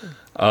 Jeez.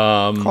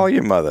 Call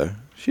your mother.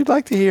 She'd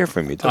like to hear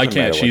from you. I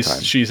can't.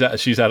 She's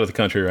out of the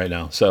country right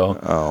now. So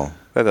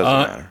that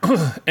doesn't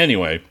matter.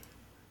 Anyway,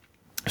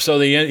 so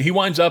he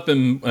winds up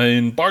in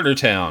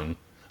Bartertown.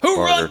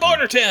 Who run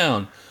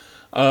Bartertown?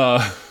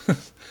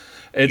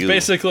 It's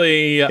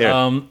basically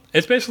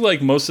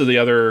like most of the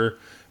other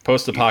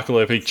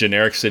post-apocalyptic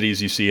generic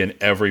cities you see in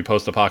every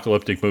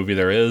post-apocalyptic movie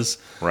there is.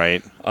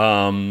 Right.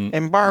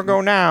 Embargo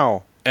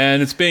now.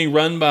 And it's being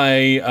run by,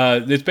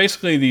 it's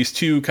basically these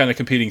two kind of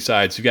competing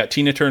sides. You've got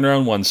Tina Turner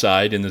on one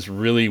side in this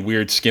really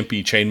weird,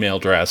 skimpy chainmail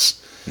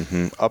dress.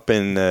 Mm-hmm. Up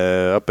in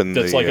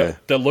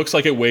that looks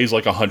like it weighs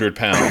like 100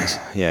 pounds.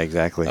 Yeah,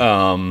 exactly.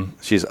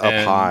 She's up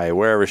high,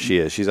 wherever she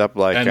is. She's up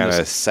like on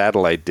a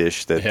satellite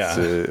dish that's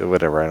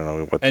whatever. I don't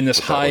know what. And this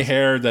high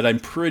hair that I'm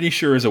pretty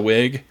sure is a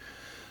wig.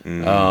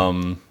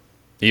 Mm-hmm.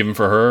 Even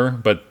for her,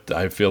 but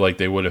I feel like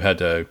they would have had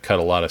to cut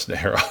a lot of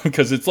hair off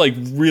because it's like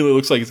really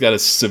looks like it's got a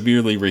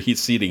severely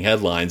receding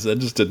headlines. That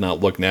just did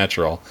not look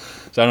natural.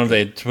 So I don't know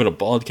if they put a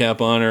bald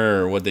cap on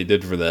her or what they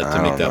did for that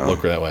to make that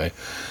look that way.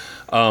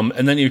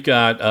 And then you've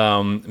got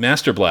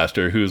Master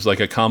Blaster, who's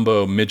like a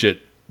combo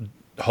midget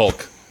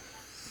Hulk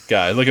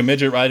guy, like a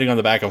midget riding on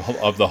the back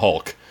of the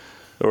Hulk,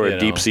 or a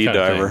deep sea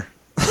diver.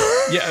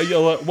 Yeah,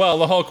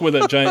 the Hulk with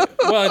a giant.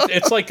 Well,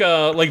 it's like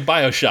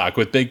BioShock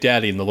with Big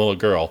Daddy and the little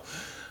girl.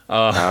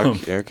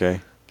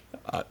 Okay.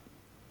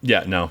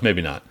 Yeah, no,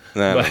 maybe not.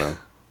 I don't know.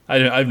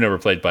 I've never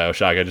played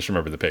BioShock. I just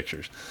remember the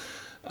pictures.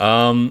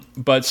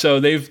 But so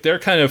they're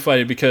kind of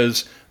fighting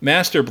because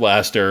Master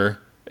Blaster.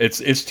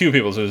 It's two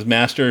people. So there's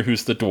Master,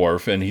 who's the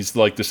dwarf, and he's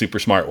like the super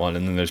smart one,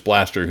 and then there's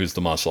Blaster, who's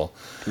the muscle.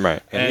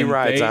 Right, and he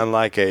rides on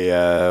like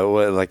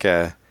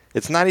a.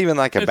 It's not even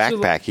like a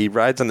backpack. He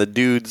rides on the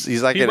dudes.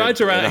 He's like he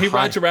rides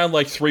around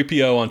like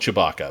 3PO on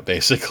Chewbacca,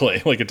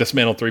 basically, like a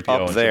dismantled 3PO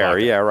up on there.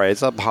 Chewbacca. Yeah, right.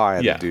 It's up high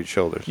on the dude's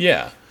shoulders.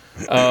 Yeah.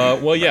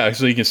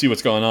 So you can see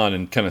what's going on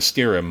and kind of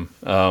steer him.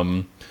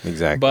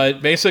 Exactly.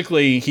 But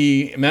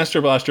basically, Master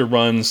Blaster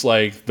runs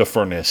like the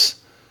furnace,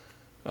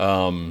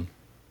 their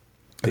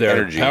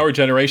energy. Power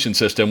generation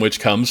system, which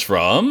comes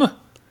from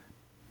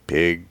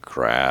pig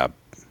crap.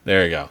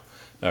 There you go.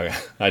 Okay,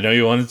 I know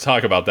you wanted to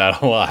talk about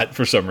that a lot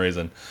for some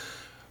reason.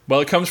 Well,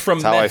 it comes from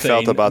methane. That's how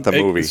I felt about the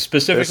movie.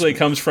 Specifically, it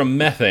comes from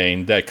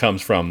methane that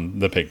comes from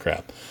the pig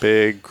crap.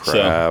 Pig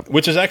crap.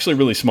 Which is actually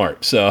really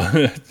smart. So,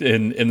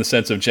 in the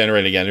sense of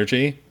generating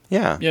energy.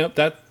 Yeah.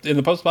 That in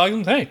the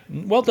post-apocalypse, hey,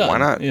 well done. Why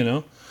not?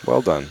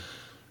 Well done.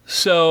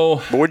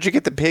 So. But where'd you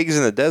get the pigs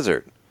in the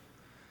desert?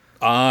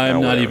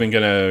 I'm not even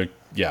going to.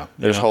 Yeah.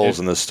 There's holes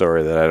in this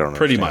story that I don't know.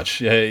 Pretty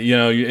much.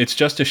 It's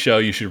just a show.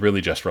 You should really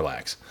just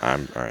relax. All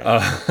right.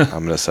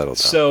 I'm going to settle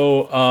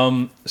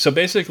down. So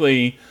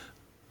basically.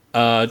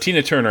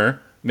 Tina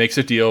Turner makes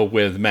a deal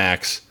with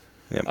Max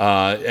Yep.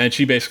 And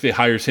she basically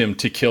hires him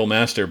to kill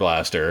Master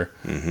Blaster,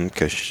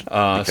 Because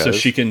so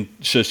she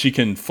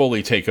can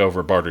fully take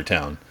over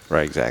Bartertown.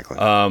 Right, exactly.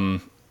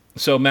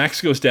 So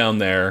Max goes down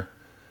there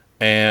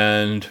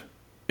and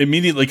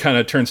immediately kind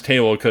of turns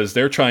table because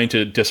they're trying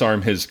to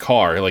disarm his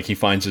car. Like, he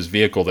finds his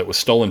vehicle that was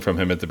stolen from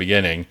him at the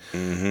beginning.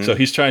 So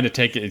he's trying to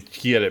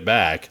get it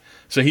back.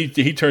 So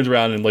he turns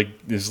around and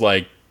is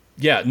like,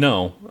 yeah,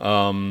 no.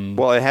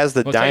 Well, it has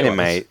the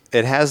dynamite.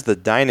 It has the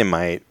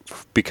dynamite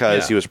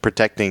because he was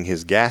protecting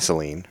his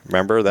gasoline.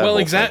 Remember that? Well,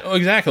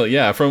 exactly.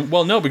 Yeah.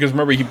 Because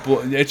remember,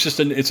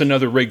 it's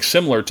another rig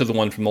similar to the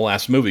one from the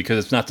last movie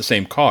because it's not the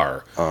same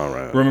car. Oh,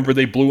 right. Remember,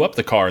 they blew up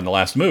the car in the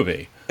last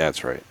movie.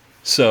 That's right.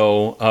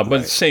 So,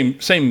 but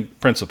same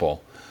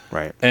principle.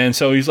 Right. And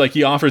so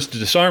he offers to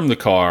disarm the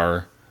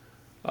car.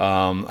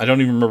 I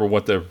don't even remember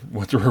what the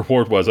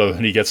reward was, other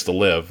than he gets to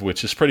live,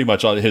 which is pretty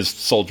much his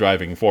sole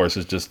driving force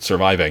is just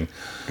surviving.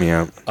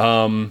 Yeah.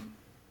 And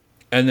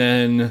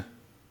then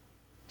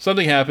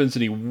something happens,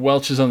 and he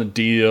welches on the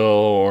deal,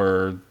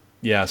 or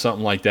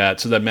something like that.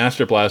 So that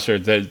Master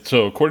Blaster,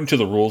 so according to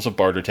the rules of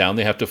Bartertown,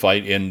 they have to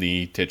fight in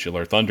the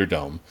titular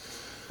Thunderdome.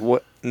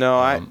 What?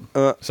 No,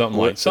 something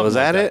was like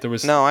that. It? It? There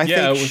was, no, I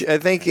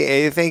think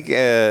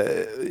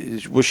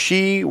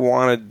she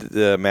wanted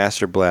the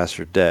Master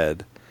Blaster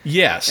dead.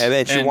 Yes, and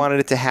then she wanted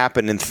it to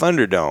happen in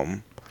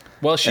Thunderdome.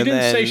 Well, she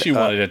didn't say she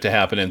wanted it to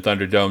happen in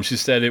Thunderdome. She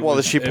said it.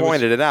 Well, she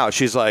pointed it out.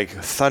 She's like,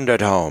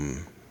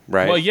 Thunderdome,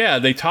 right? Well, yeah,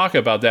 they talk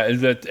about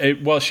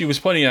that. She was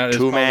pointing out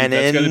two man in,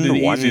 that's going to be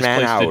the one easiest man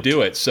place out to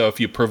do it. So if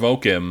you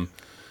provoke him.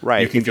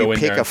 Right, you can go in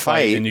there and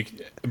fight,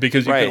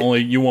 because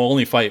you will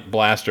only fight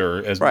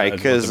Blaster as right.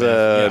 Because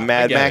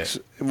Mad Max.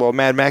 Well,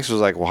 Mad Max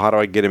was like, "Well, how do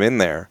I get him in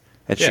there?"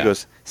 And she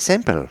goes,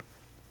 "Simple,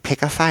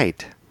 pick a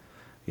fight."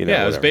 It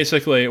was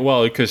basically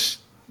because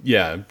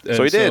So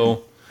he did.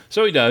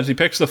 So he does. He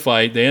picks the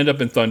fight. They end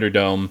up in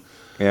Thunderdome.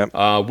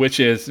 Yep. Which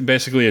is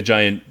basically a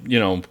giant,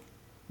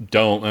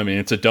 dome. I mean,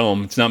 it's a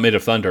dome. It's not made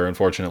of thunder,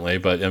 unfortunately,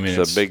 but I mean,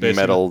 it's a big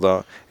metal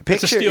dome.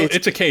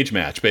 It's a cage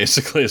match,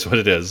 basically, is what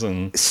it is.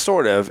 And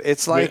sort of.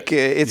 It's like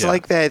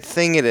like that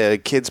thing at a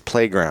kid's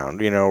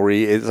playground. Where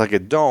it's like a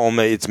dome.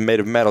 It's made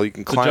of metal. You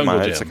can climb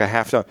on it. It's like a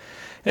half dome.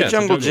 Yeah, it's a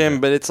jungle gym,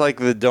 but it's like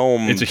the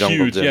dome. It's a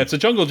huge. Gym. Yeah, it's a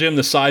jungle gym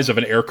the size of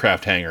an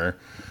aircraft hangar.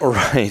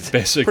 Right.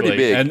 Basically, pretty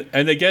big.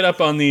 And they get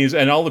up on these,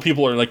 and all the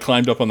people are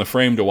climbed up on the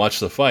frame to watch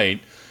the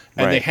fight.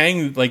 And they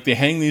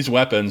hang these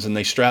weapons, and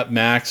they strap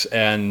Max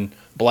and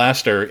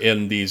Blaster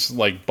in these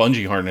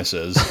bungee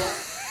harnesses.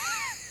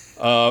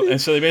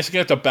 And so they basically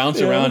have to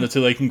bounce around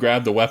until they can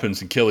grab the weapons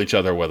and kill each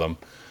other with them.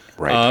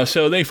 Right.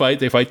 So they fight.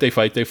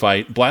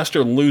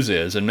 Blaster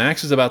loses, and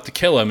Max is about to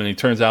kill him, and it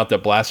turns out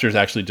that Blaster is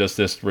actually just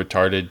this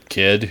retarded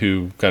kid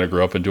who kind of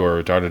grew up into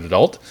a retarded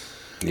adult.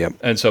 Yep.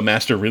 And so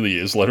Master really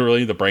is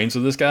literally the brains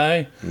of this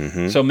guy.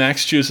 Mm-hmm. So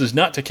Max chooses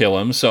not to kill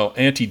him. So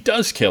Auntie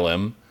does kill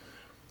him,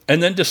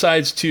 and then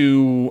decides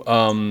to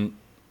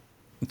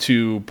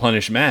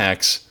punish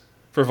Max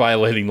for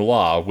violating the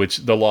law of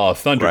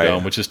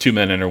Thunderdome, which is 2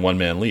 men enter, 1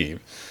 man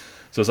leave.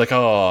 So it's like,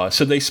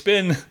 so they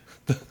spin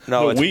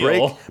the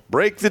wheel.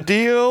 Break the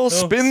deal,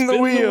 spin the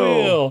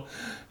wheel.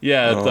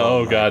 Yeah.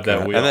 God,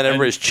 that wheel. And then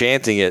everybody's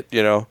chanting it.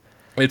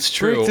 It's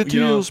true. Break the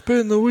deal,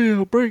 spin the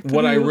wheel, break the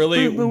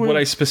deal, what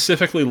I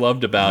specifically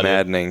loved about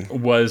it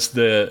was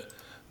the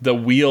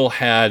wheel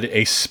had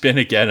a spin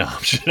again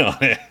option on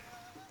it.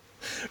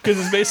 Because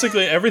it's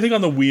basically everything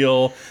on the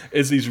wheel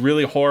is these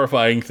really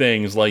horrifying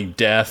things like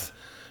death.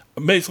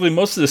 Basically,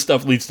 most of this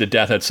stuff leads to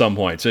death at some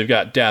point. So you've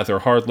got death or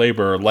hard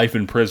labor or life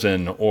in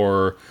prison,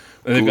 or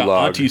they've got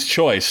Auntie's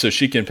choice, so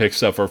she can pick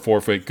stuff or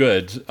forfeit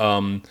goods.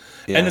 And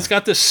it's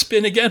got this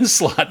spin again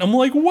slot. And I'm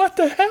like, what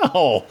the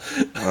hell?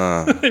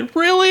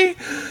 Really?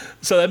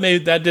 So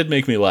that did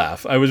make me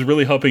laugh. I was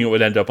really hoping it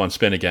would end up on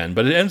spin again,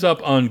 but it ends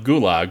up on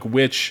Gulag,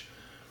 which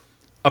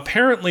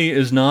apparently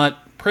is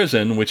not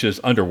prison, which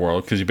is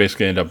underworld, because you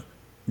basically end up,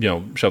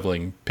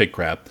 shoveling pig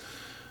crap.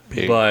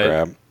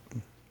 Crap.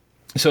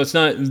 So it's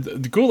not,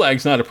 the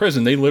Gulag's not a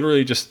prison. They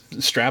literally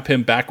just strap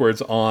him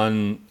backwards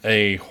on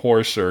a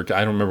horse, or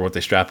I don't remember what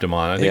they strapped him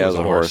on. I think it was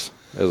a horse.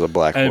 It was a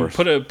black horse.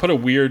 And put a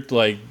weird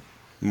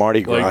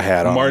Mardi Gras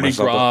hat on. Mardi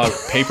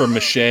Gras paper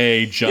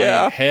mache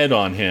giant head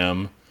on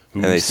him.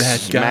 Who's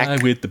that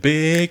guy with the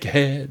big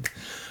head?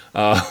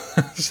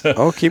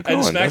 Keep going.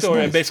 And smack the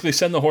horse and basically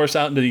send the horse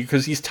out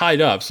because he's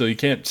tied up, so you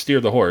can't steer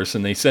the horse.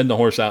 And they send the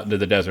horse out into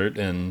the desert,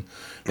 and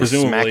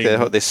presumably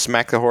they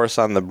smack the horse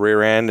on the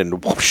rear end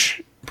and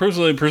whoosh.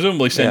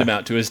 Presumably send him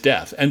out to his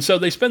death. And so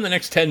they spend the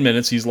next 10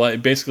 minutes. He's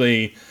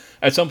basically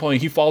at some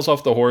point he falls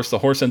off the horse. The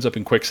horse ends up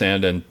in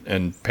quicksand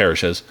and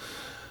perishes.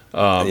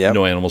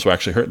 No animals were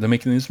actually hurt in the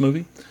making of this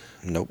movie.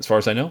 Nope, as far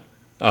as I know.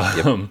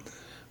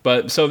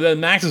 But so then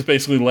Max is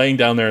basically laying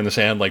down there in the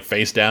sand,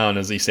 face down,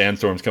 as these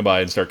sandstorms come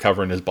by and start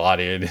covering his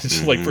body. And it's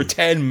just for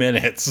 10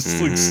 minutes.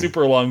 It's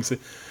super long.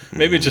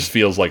 Maybe it just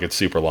feels like it's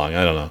super long.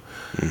 I don't know.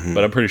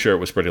 But I'm pretty sure it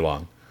was pretty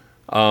long.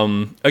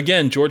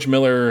 Again, George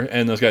Miller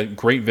and those guys,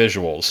 great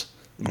visuals,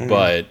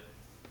 but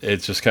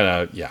it's just kind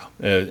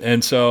of,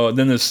 and so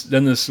then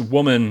this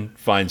woman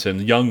finds him,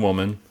 the young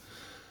woman,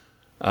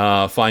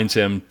 finds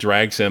him,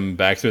 drags him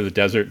back through the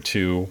desert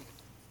to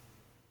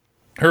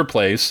her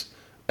place,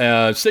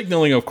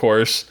 signaling, of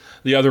course,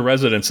 the other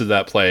residents of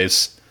that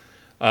place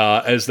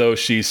as though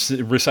she's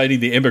reciting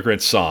the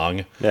immigrant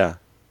song. Yeah.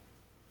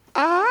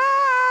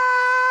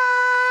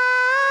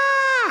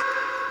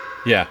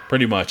 Yeah,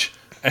 pretty much.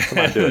 Come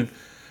on, do it.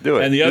 Do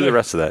it. And do the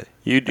rest of that.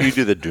 You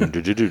do the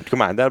do. Come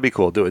on, that'll be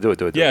cool. Do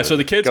it. Yeah, so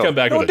the kids come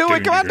back with do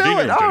it. Come on, do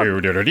it.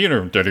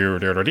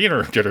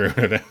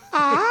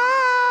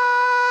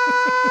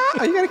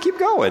 You got to keep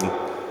going.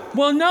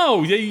 Well,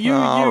 no,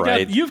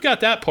 you've got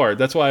that part.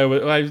 That's why I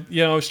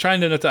was trying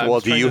to.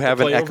 Well, do you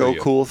have an echo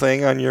cool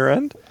thing on your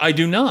end? I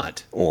do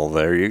not. Well,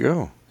 there you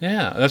go.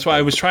 Yeah, that's why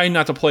I was trying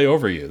not to play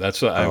over you.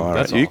 That's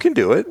all. You can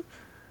do it.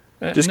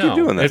 Just keep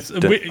doing that.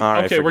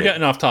 Okay, we're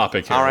getting off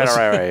topic here. All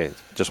right.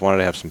 Just wanted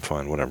to have some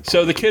fun. Whatever.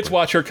 So the kids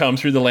watch her come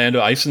through the land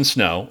of ice and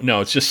snow.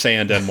 No, it's just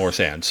sand and more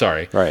sand.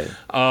 Sorry. Right.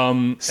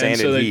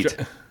 Sand and heat.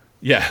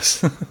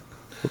 Yes.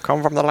 We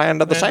come from the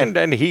land of the sand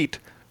and heat.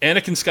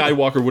 Anakin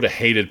Skywalker would have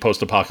hated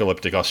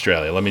post-apocalyptic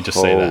Australia. Let me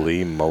just say that.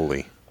 Holy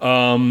moly.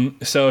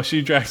 So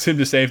she drags him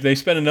to safe. They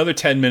spend another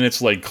 10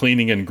 minutes like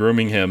cleaning and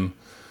grooming him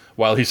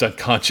while he's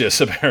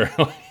unconscious,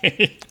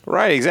 apparently.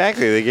 Right,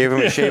 exactly. They gave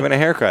him a shave and a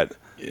haircut.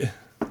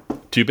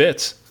 2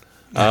 bits.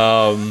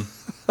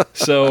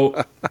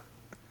 So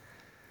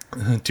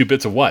 2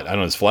 bits of what? I don't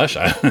know, his flesh.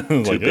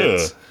 Two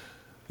bits.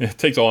 It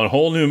takes on a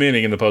whole new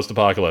meaning in the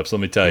post-apocalypse,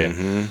 let me tell you.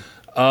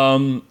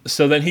 Mm-hmm.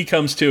 So then he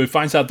comes to, he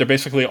finds out they're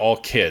basically all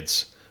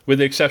kids, with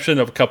the exception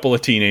of a couple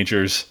of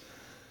teenagers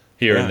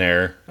here and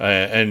there,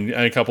 and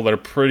a couple that are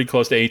pretty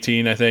close to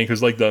 18, I think,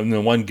 who's like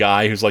the one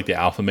guy who's like the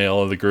alpha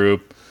male of the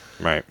group.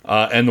 Right.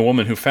 And the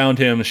woman who found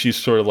him, she's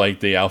sort of like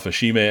the alpha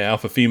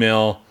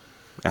female.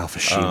 Alpha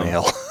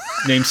she-male.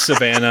 Named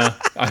Savannah.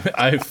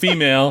 I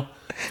female.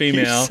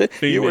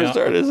 You were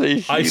starting to say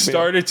she-male. I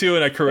started to,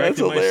 and I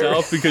corrected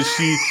myself because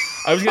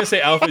I was going to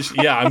say alpha.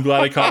 Yeah, I'm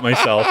glad I caught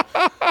myself.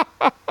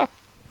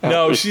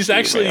 No, she's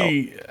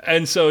actually,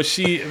 and so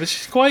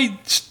she's quite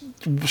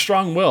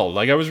strong-willed.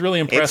 Like I was really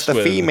impressed with.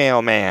 It's the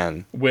female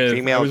man. I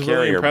was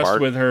really impressed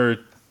with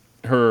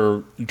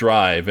her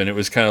drive, and it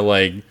was kind of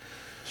like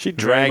she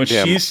dragged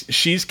him.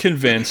 She's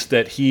convinced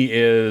that he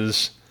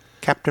is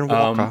Captain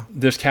Walker.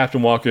 This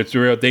Captain Walker.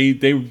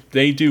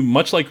 They do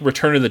much like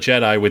Return of the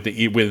Jedi with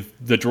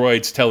the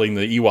droids telling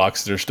the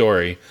Ewoks their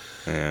story.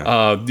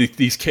 Yeah.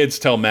 These kids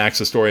tell Max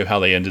the story of how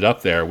they ended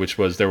up there, which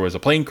was there was a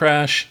plane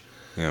crash.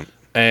 Yeah.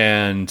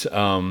 And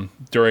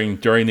during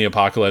the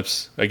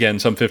apocalypse, again,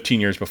 some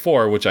 15 years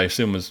before, which I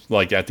assume was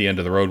like at the end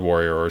of the Road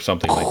Warrior or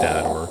something like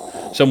that, or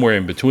somewhere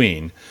in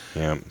between.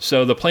 Yeah.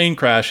 So the plane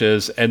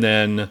crashes, and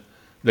then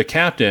the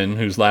captain,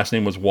 whose last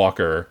name was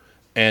Walker,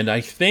 and I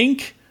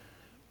think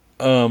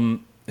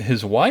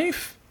his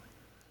wife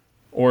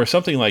or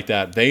something like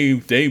that, they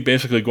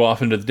basically go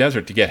off into the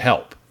desert to get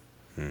help.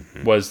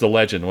 Mm-hmm. Was the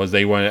legend, was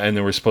they went and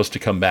they were supposed to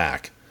come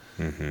back.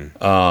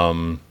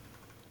 Mm-hmm.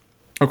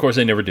 Of course,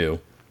 they never do.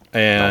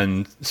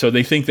 And so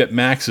they think that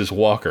Max is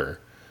Walker.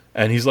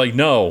 And he's like,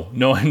 no,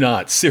 I'm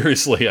not.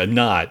 Seriously, I'm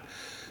not.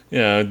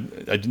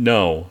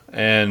 No.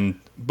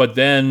 But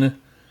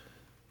then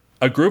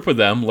a group of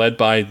them, led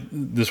by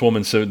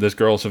this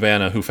girl,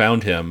 Savannah, who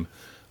found him,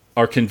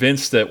 are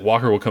convinced that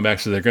Walker will come back,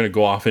 so they're going to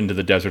go off into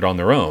the desert on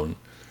their own.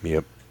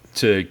 Yep.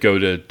 To go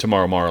to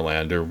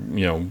Tomorrow-Marland, or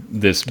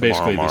this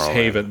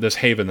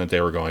haven that they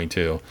were going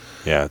to.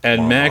 Yeah.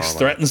 And Max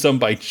threatens them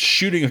by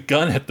shooting a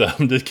gun at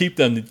them to keep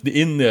them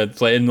in the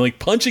and like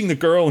punching the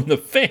girl in the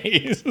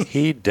face.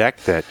 He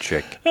decked that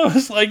chick. I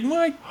was like,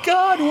 my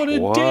God, what a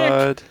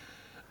dick!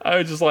 I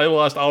was just like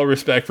lost all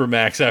respect for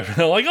Max after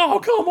that. Like, oh,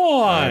 come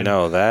on! I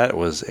know that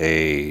was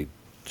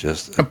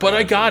But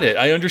I got it.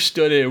 I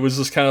understood it. It was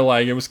just kind of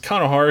like, it was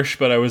kind of harsh,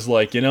 but I was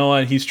like, you know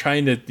what? He's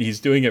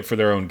doing it for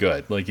their own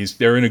good. Like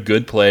they're in a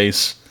good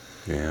place.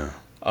 Yeah.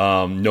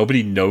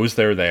 Nobody knows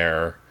they're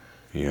there.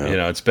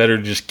 Yeah. It's better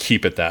to just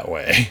keep it that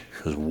way.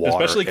 There's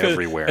water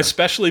everywhere.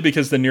 Especially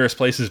because the nearest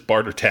place is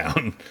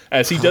Bartertown,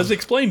 as he does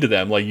explain to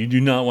them. Like, you do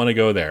not want to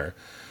go there.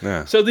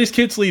 Yeah. So these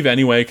kids leave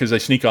anyway because they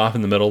sneak off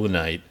in the middle of the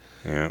night.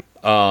 Yeah.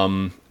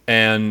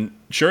 And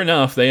sure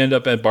enough, they end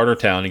up at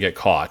Bartertown and get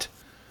caught.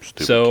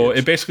 Stupid kids.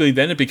 It basically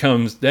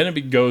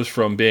it goes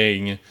from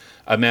being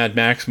a Mad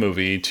Max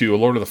movie to a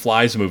Lord of the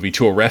Flies movie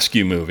to a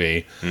rescue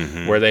movie,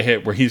 mm-hmm.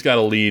 where he's got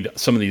to lead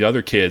some of these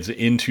other kids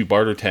into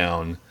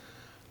Bartertown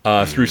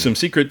through some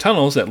secret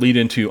tunnels that lead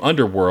into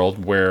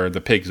Underworld, where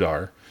the pigs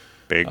are.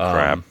 Big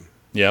crap.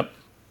 Yep.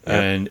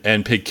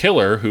 And Pig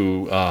Killer,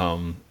 who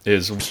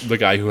is the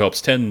guy who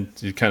helps tend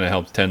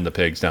the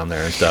pigs down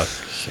there and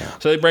stuff. Yeah.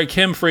 So they break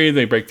him free.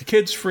 They break the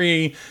kids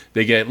free.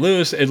 They get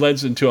loose. It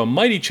leads into a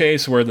mighty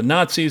chase where the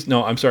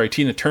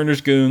Tina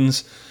Turner's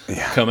goons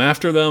come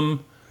after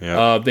them.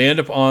 Yeah. They end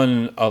up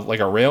on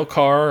a rail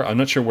car. I'm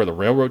not sure where the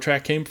railroad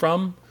track came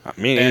from.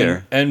 Me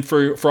neither. And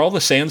for all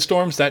the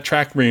sandstorms, that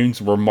track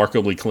remains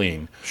remarkably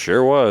clean.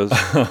 Sure was.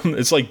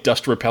 It's like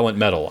dust repellent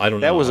metal. I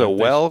don't know. That was a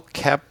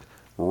well-kept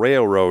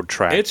railroad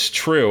track. It's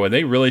true, and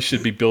they really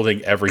should be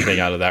building everything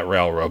out of that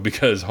railroad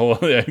because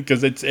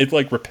it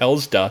like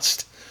repels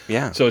dust.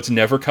 Yeah. So it's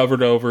never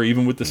covered over,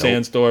 even with the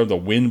sandstorm, the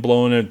wind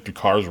blowing it, the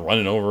cars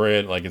running over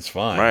it, like it's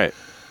fine. Right.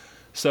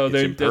 So It's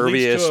they're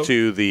impervious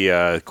to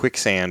the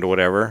quicksand or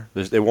whatever.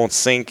 It won't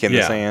sink in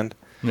the sand.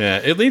 Yeah,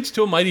 it leads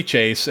to a mighty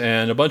chase,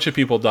 and a bunch of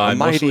people die.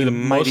 Mighty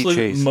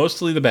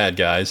Mostly the bad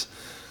guys.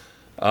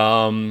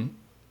 And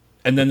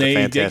then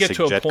they get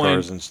to a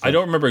point. I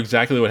don't remember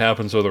exactly what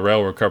happens with the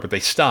railroad car, but they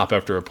stop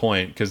after a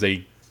point because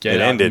they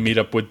get out and meet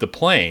up with the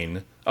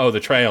plane. Oh, the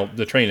train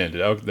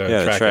ended. Oh,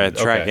 the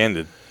track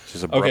ended.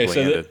 Just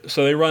abruptly ended.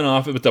 So they run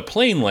off, but the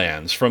plane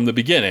lands from the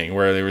beginning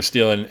where they were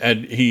stealing,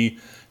 and he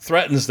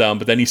threatens them,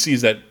 but then he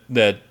sees that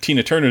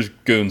Tina Turner's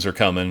goons are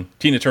coming.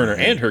 Tina Turner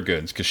and her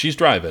goons, because she's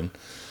driving.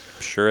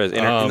 Sure is.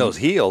 In those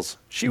heels.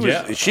 She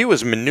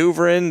was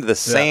maneuvering the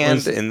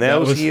sand in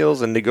those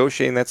heels and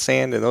negotiating that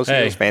sand in those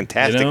heels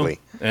fantastically.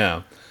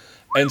 Yeah.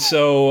 And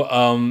so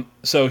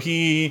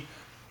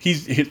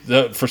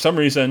for some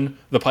reason,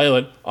 the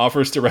pilot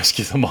offers to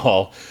rescue them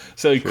all.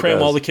 So he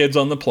cram all the kids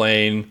on the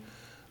plane,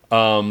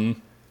 and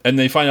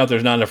they find out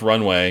there's not enough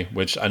runway,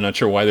 which I'm not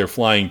sure why they're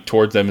flying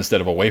towards them instead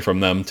of away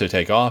from them to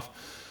take off.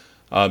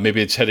 Maybe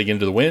it's heading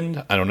into the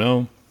wind. I don't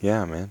know.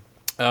 Yeah, man.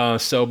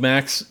 So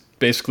Max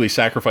basically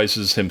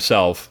sacrifices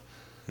himself,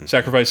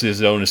 sacrifices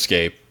his own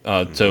escape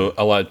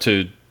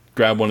to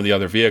grab one of the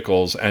other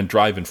vehicles and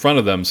drive in front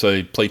of them. So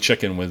they play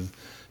chicken with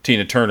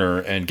Tina Turner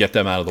and get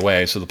them out of the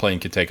way so the plane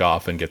can take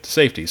off and get to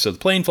safety. So the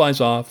plane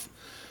flies off,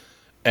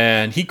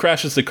 and he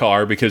crashes the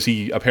car because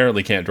he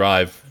apparently can't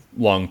drive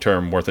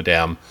long-term worth a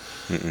damn,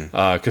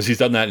 because he's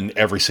done that in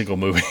every single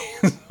movie.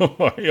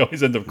 He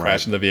always ends up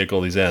crashing the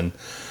vehicle he's in.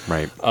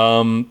 Right.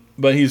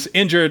 But he's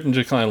injured and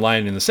just kind of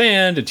lying in the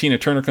sand, and Tina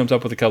Turner comes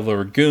up with a couple of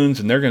her goons,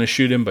 and they're going to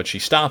shoot him, but she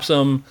stops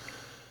him,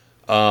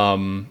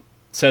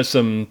 says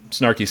some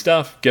snarky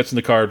stuff, gets in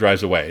the car,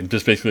 drives away, and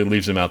just basically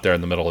leaves him out there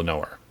in the middle of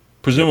nowhere,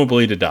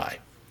 presumably to die.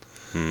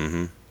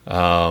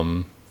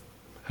 How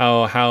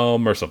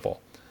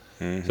merciful.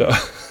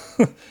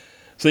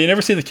 So you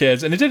never see the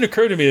kids, and it didn't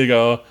occur to me to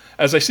go,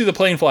 as I see the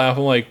plane fly off,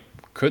 I'm like,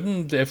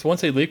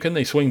 once they leave, couldn't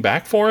they swing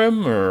back for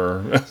him? Or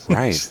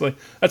right. Like,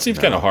 that seems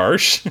kind of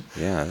harsh.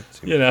 Yeah.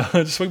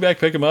 Just swing back,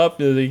 pick him up,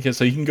 so he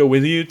can go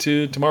with you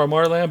to Tomorrow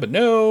Tomorrowland. But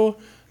no,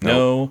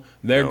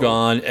 they're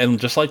gone. And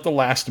just like the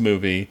last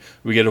movie,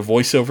 we get a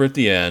voiceover at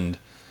the end.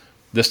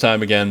 This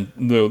time again,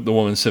 the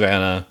woman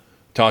Savannah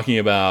talking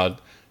about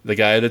the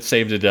guy that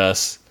saved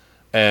us.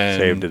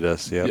 And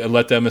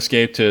let them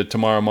escape to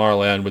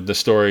Tomorrowland with the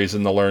stories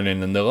and the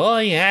learning and the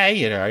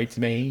it hurts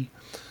me.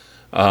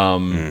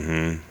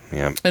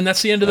 Yeah. And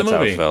that's the end of the movie.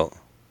 How it felt.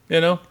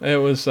 It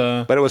was.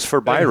 But it was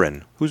for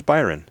Byron. Who's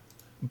Byron?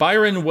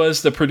 Byron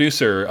was the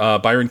producer,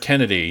 Byron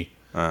Kennedy,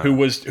 who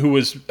was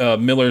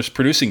Miller's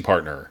producing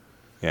partner.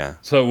 Yeah.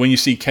 So when you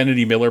see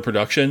Kennedy Miller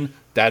production,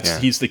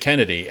 he's the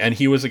Kennedy, and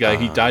he was the guy.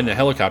 He died in a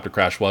helicopter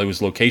crash while he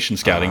was location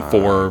scouting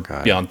for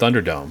Beyond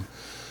Thunderdome.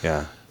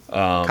 Yeah.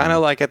 Kind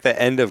of like at the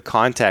end of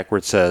Contact where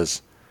it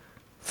says,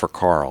 for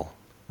Carl,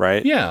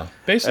 right? Yeah,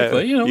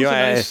 basically.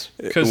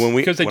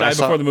 Because they died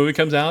before the movie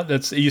comes out.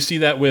 You see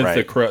that with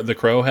The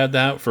Crow had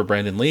that for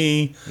Brandon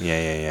Lee.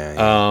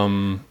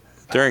 Yeah.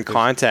 During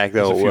Contact,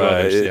 though,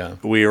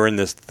 we were in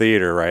this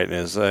theater, right? And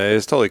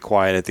it's totally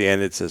quiet. At the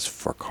end, it says,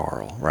 for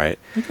Carl, right?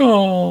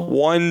 Oh.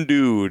 One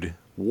dude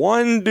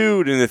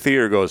in the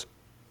theater goes,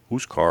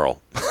 who's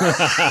Carl?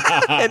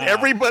 And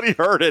everybody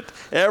heard it.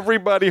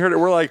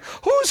 We're like,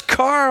 who's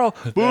Carl?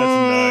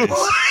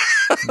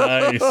 That's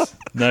nice.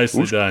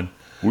 Nicely done.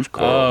 Who's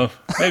Carl?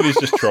 Maybe he's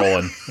just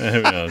trolling.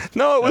 Who knows?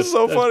 No, it was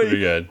so funny.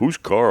 Pretty good. Who's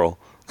Carl?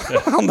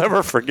 I'll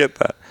never forget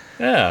that.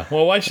 Yeah.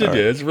 Well, why should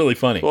you? It's really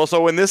funny. Well,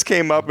 so when this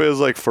came up, it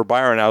was like for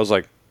Byron. I was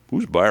like,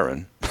 who's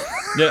Byron?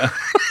 Yeah.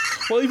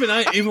 Well, even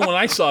when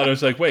I saw it, I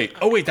was like, wait,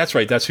 that's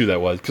right. That's who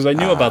that was. Because I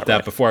knew about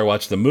that before I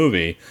watched the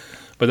movie.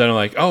 But then I'm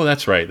like, oh,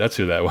 that's right. That's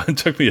who that was. It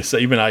took me a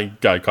second. Even I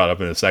got caught up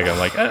in a second. I'm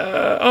like,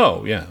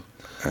 oh, yeah.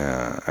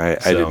 I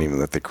didn't even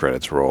let the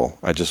credits roll.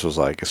 I just was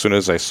like, as soon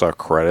as I saw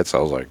credits, I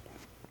was like,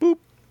 boop.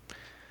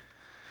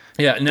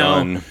 Yeah,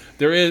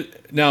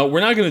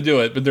 we're not going to do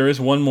it, but there is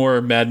one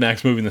more Mad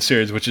Max movie in the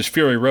series, which is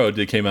Fury Road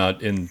that came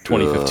out in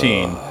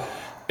 2015.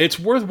 It's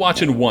worth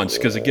watching once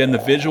because, again, the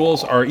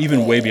visuals are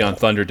even way beyond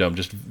Thunderdome.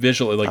 Just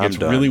visually, it's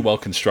really well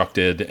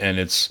constructed, and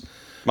it's...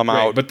 I'm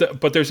out.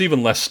 But there's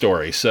even less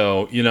story.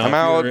 So I'm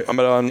out. I'm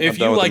done. If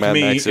you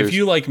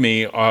like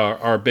me,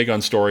 are big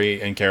on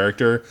story and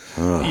character,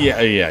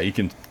 you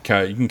can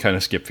kind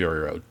of skip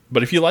Fury Road.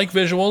 But if you like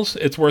visuals,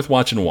 it's worth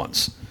watching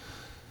once.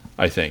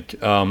 I think.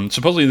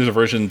 Supposedly there's a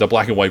version. The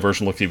black and white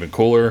version looks even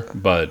cooler,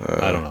 but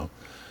I don't know.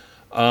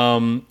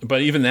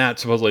 But even that,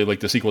 supposedly,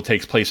 the sequel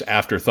takes place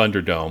after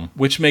Thunderdome,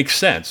 which makes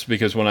sense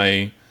because when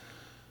I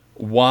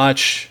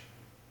watch.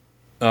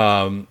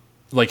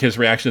 His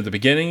reaction at the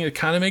beginning, it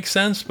kind of makes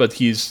sense, but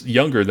he's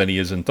younger than he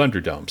is in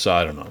Thunderdome, so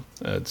I don't know.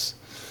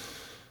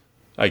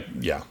 I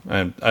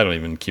don't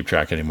even keep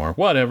track anymore.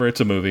 Whatever,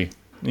 it's a movie.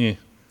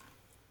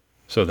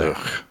 So there.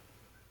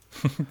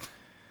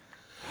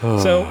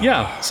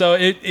 So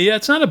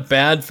it's not a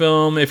bad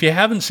film. If you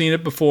haven't seen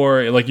it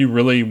before, you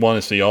really want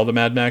to see all the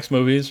Mad Max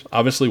movies,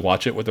 obviously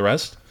watch it with the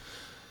rest.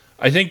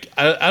 I think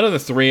out of the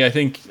three, I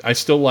think I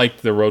still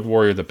liked the Road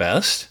Warrior the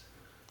best,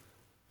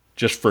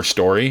 just for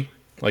story.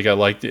 Like I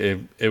liked it.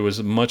 It was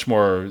had much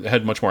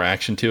more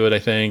action to it, I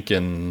think,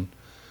 and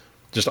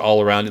just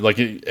all around.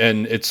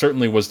 And it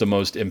certainly was the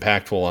most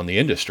impactful on the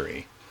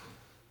industry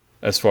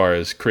as far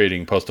as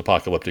creating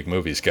post-apocalyptic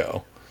movies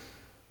go.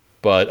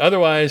 But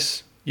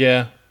otherwise,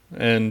 yeah.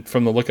 And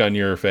from the look on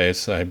your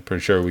face, I'm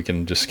pretty sure we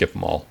can just skip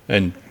them all.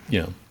 And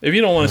if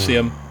you don't want to see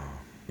them,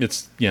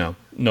 it's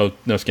no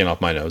skin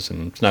off my nose,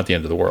 and it's not the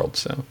end of the world.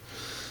 So.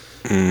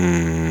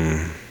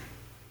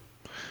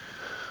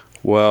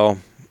 Well,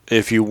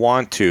 if you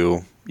want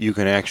to, you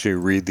can actually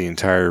read the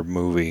entire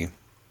movie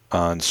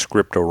on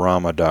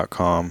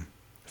scriptorama.com.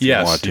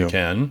 Yes, you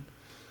can.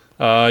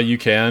 You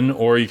can,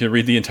 or you can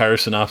read the entire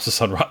synopsis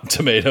on Rotten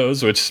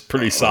Tomatoes, which is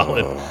pretty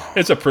solid.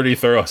 It's a pretty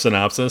thorough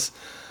synopsis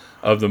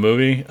of the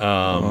movie.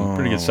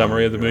 Pretty good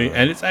summary of the movie.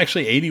 And it's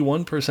actually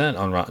 81%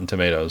 on Rotten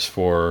Tomatoes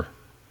for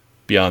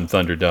Beyond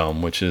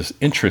Thunderdome, which is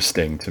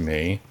interesting to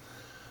me.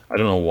 I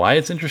don't know why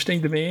it's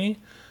interesting to me,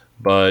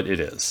 but it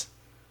is.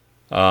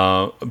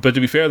 But to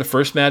be fair, the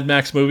first Mad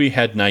Max movie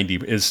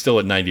is still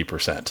at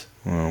 90%.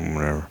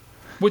 Whatever.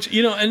 Which,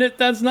 and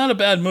that's not a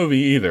bad movie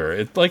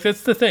either.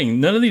 That's the thing.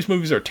 None of these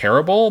movies are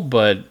terrible,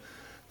 but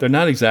they're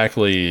not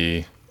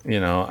exactly,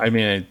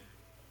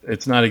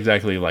 it's not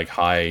exactly like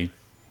high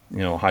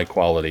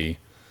quality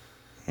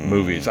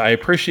movies. I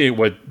appreciate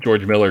what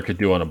George Miller could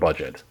do on a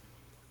budget.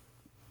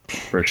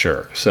 For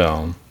sure.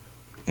 So,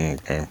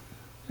 okay.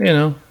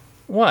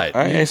 What?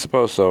 I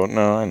suppose so.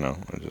 No, I know.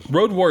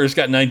 Road Warrior's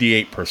got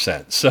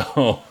 98%.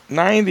 So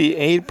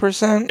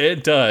 98%?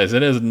 It does.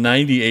 It has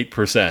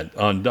 98%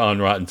 on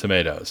Rotten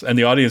Tomatoes, and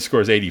the audience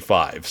score is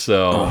 85.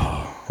 So,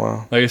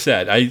 well, like I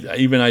said,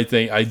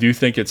 I do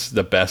think it's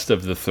the best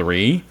of the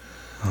three,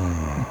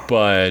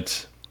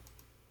 but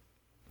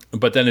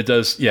then it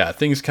does. Yeah,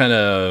 things kind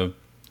of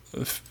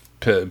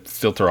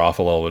filter off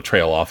a little,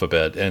 trail off a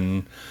bit,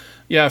 and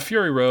yeah,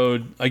 Fury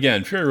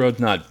Road's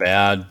not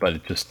bad, but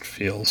it just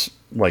feels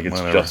like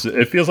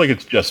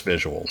it's just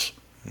visuals.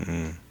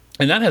 Mm-hmm.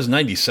 And that has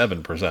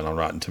 97% on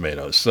Rotten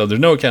Tomatoes. So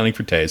there's no accounting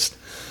for taste.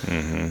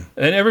 Mm-hmm.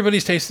 And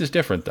everybody's taste is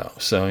different though.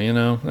 So,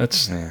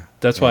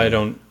 that's why I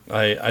don't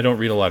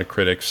read a lot of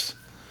critics.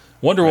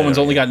 Wonder Woman's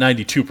only got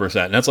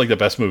 92%, and that's like the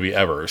best movie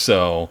ever.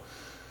 So,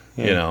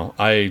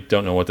 I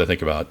don't know what to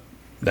think about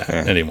that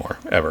anymore,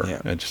 ever.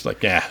 Yeah. And just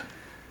like, yeah.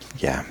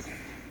 Yeah.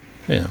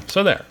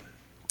 So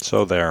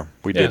there.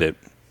 We did it.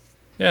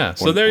 Yeah,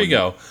 so there you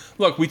go.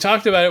 Look, we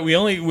talked about it. We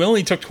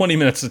only took 20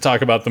 minutes to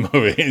talk about the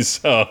movie,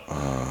 so...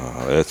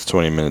 that's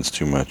 20 minutes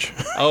too much.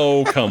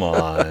 Oh, come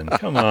on.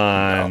 Come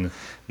on.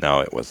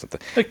 No, it wasn't.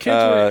 The kids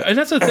were... And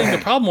that's the thing. The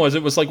problem was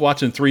it was like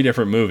watching three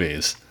different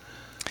movies.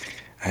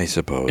 I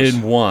suppose.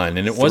 In one.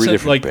 And it wasn't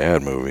different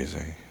bad movies.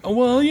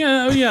 Well,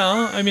 yeah.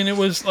 I mean, it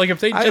was like if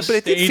they just but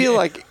it did feel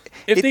like...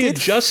 If they had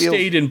just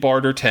stayed in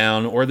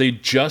Bartertown, or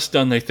they'd just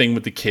done their thing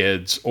with the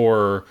kids,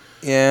 or,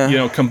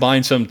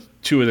 combined some...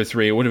 two of the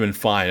three, it would have been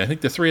fine. I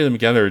think the three of them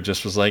together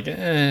just was like,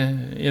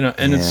 and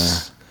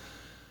it's,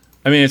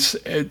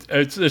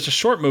 it's a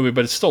short movie,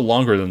 but it's still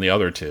longer than the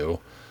other two.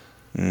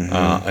 Mm-hmm.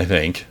 I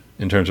think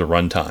in terms of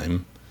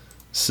runtime.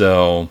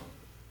 So,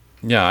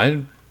 yeah,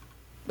 I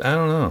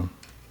don't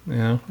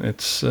know.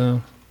 It's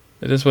it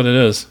is what it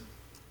is.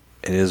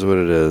 It is what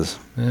it is.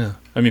 Yeah,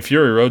 I mean,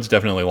 Fury Road's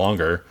definitely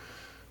longer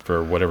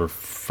for whatever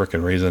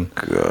frickin' reason.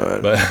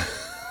 Good, but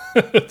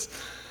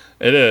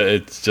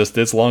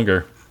it's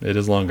longer. It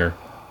is longer.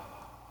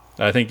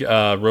 I think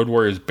Road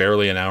Warrior is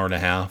barely an hour and a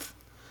half.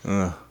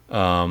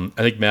 I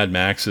think Mad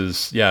Max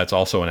is, it's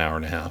also an hour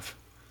and a half.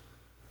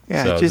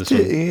 Yeah, so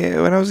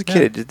when I was a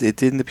kid, it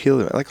didn't appeal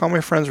to me. Like, all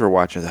my friends were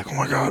watching, like, oh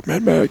my God,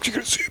 Mad Max, you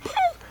gotta see it.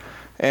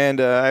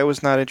 And I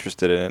was not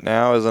interested in it.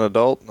 Now, as an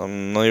adult,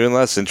 I'm even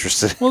less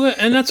interested. Well,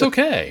 and that's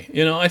okay.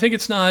 I think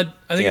it's not.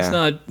 It's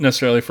not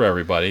necessarily for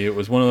everybody. It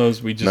was one of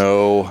those we just.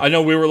 No. I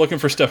know we were looking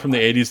for stuff from the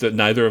 '80s that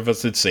neither of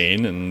us had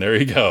seen, and there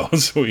you go.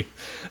 So we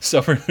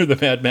suffered through the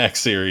Mad Max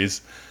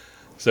series,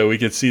 so we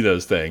could see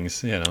those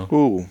things.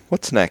 Ooh,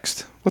 what's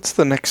next? What's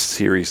the next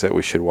series that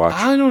we should watch?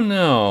 I don't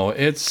know.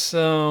 It's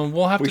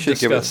we'll have to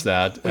discuss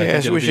that. Yeah,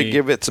 so we should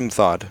give it some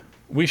thought.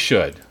 We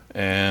should,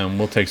 and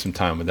we'll take some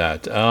time with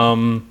that.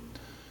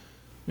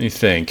 Let me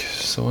think.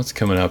 So what's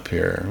coming up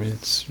here? We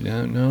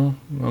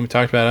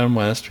talked about Adam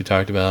West. We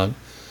talked about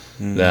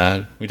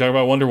that. We talked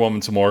about Wonder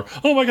Woman some more.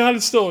 Oh my God,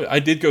 I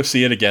did go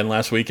see it again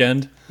last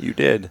weekend. You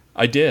did?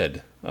 I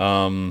did.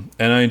 And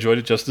I enjoyed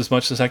it just as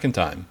much the second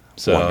time.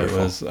 So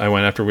wonderful. I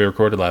went after we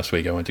recorded last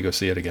week. I went to go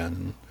see it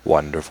again.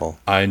 Wonderful.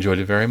 I enjoyed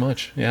it very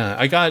much. Yeah.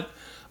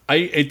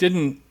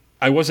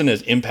 I wasn't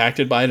as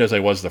impacted by it as I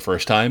was the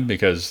first time,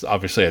 because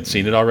obviously I'd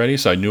seen it already,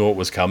 so I knew it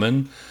was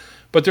coming.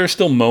 But there are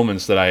still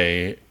moments that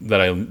I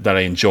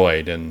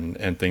enjoyed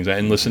and things,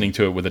 and listening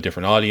to it with a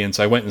different audience.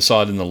 I went and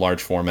saw it in the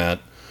large format,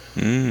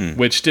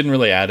 which didn't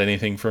really add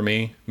anything for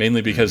me,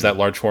 mainly because that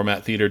large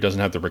format theater doesn't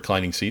have the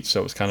reclining seats, so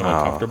it was kind of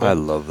uncomfortable. I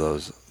love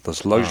those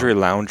luxury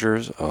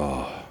loungers.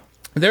 Oh,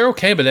 they're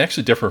okay, but they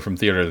actually differ from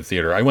theater to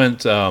theater. I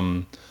went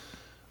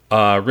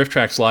Riff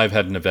Tracks Live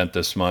had an event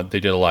this month. They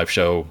did a live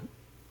show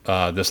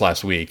this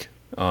last week.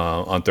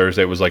 On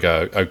Thursday, it was like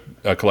a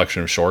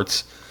collection of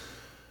shorts.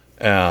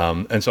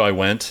 And so I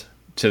went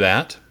to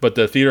that. But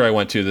the theater I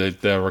went to,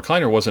 the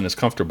recliner wasn't as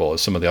comfortable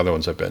as some of the other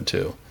ones I've been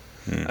to.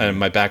 Mm-hmm. And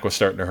my back was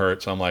starting to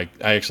hurt. So I'm like,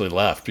 I actually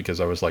left because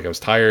I was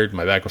tired.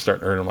 My back was starting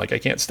to hurt. I'm like, I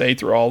can't stay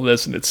through all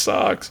this, and it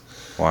sucks.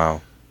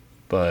 Wow.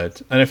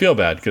 And I feel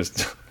bad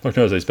because Lord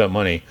knows I spent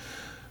money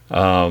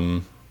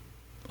on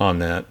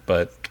that.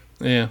 But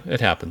yeah, it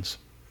happens.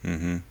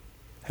 Mm-hmm.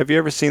 Have you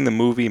ever seen the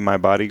movie My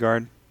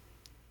Bodyguard?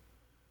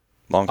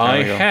 Long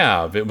time ago? I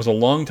have. It was a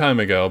long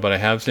time ago, but I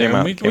have seen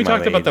it. We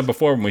talked about that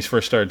before when we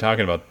first started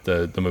talking about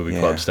the movie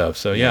club stuff.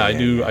 So I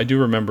do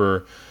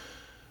remember.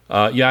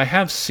 I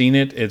have seen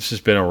it. It's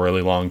just been a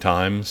really long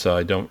time, so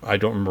I don't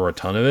remember a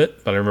ton of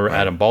it. But I remember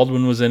Adam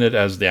Baldwin was in it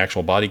as the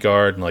actual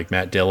bodyguard, and like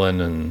Matt Dillon,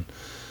 and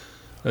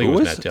I think it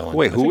was Matt Dillon.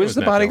 Wait, who is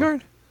the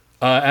bodyguard?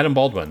 Adam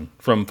Baldwin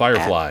from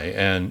Firefly,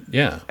 and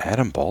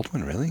Adam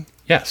Baldwin, really?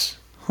 Yes.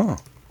 Huh.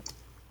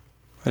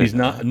 He's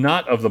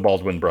not of the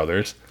Baldwin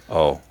brothers.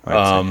 Oh,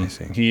 I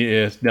see. He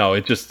is no.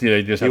 It just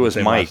they just have the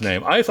same last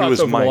name. I thought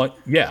so. Mike.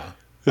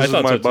 This is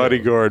my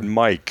bodyguard,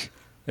 Mike.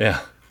 Yeah.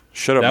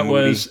 Shut up. That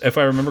movie. Was, if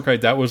I remember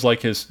correctly, that was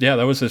like his. Yeah,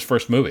 that was his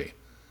first movie.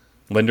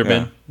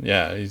 Linderman.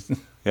 Yeah.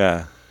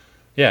 That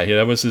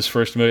was his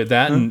first movie.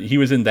 That and he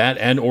was in that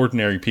and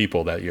Ordinary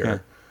People that year. Yeah.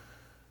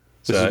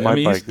 So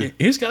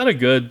he's got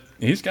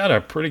a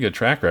pretty good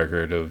track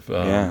record of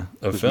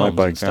films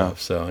and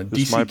stuff. So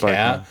DC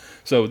Cab.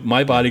 So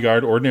My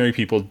Bodyguard, Ordinary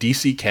People,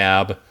 DC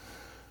Cab.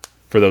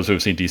 For those who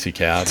have seen DC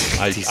Cab,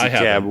 I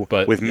haven't.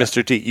 But with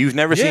Mr. T, you've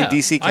never seen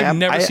DC Cab? I've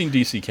never seen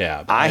DC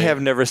Cab. I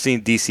have never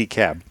seen DC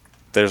Cab.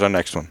 There's our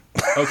next one.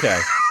 Okay,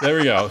 there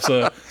we go.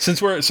 So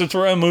since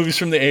we're on movies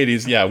from the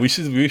 80s, we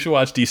should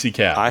watch DC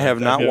Cab. I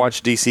have not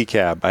watched DC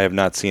Cab. I have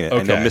not seen it.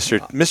 Okay. I know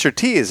Mr.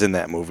 T is in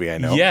that movie. I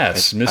know.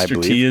 Yes,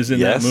 Mr. T is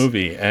in that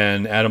movie,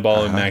 and Adam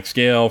Baldwin, Max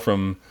Gale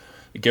from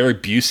Gary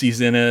Busey's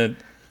in it.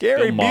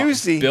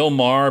 Busey, Bill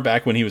Maher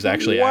back when he was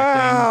actually acting.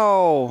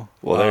 Wow.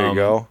 Well, there you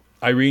go.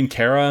 Irene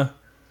Cara.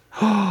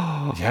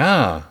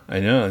 Yeah, I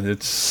know.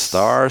 It's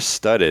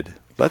star-studded.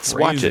 Let's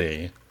watch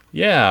it.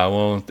 Yeah,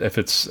 well, if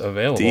it's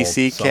available.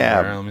 DC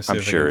Cab.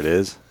 I'm sure it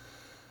is.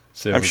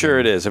 I'm sure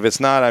it is. If it's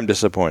not, I'm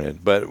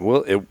disappointed. But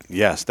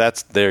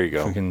there you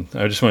go.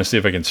 I just want to see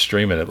if I can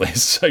stream it at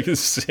least so I can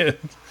see it.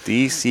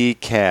 DC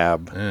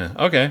Cab. Yeah.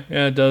 Okay.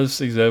 Yeah, it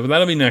does exist. But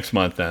that'll be next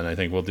month then. I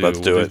think we'll do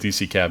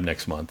DC Cab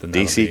next month. And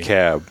DC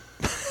Cab.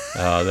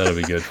 That'll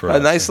be good for us.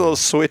 A nice little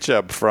switch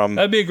up from.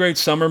 That'd be a great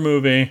summer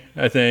movie,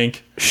 I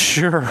think.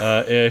 Sure.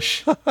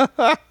 Ish.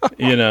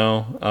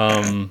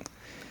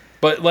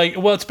 But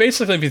it's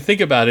basically, if you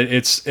think about it,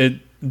 it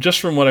just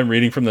from what I'm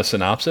reading from the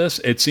synopsis,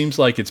 it seems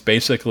like it's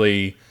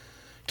basically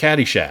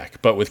Caddyshack,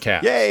 but with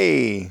cats.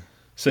 Yay!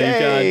 So you've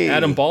got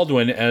Adam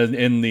Baldwin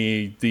in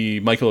the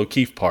Michael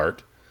O'Keefe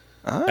part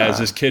as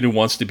this kid who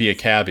wants to be a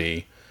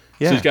cabbie.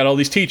 Yeah. So he's got all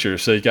these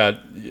teachers. So he's got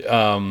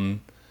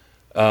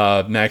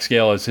Max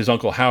Gale as his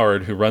Uncle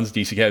Howard, who runs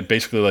DC Cab,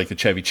 basically like the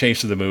Chevy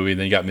Chase of the movie.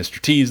 And then you got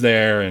Mr. T's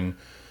there, and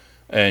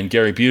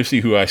Gary Busey,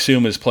 who I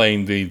assume is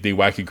playing the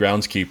wacky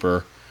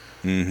groundskeeper.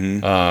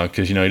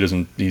 Because he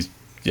doesn't.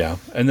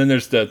 And then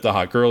there's the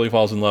hot girl he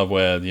falls in love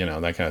with.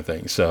 That kind of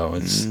thing. So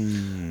it's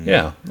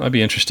I'd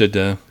be interested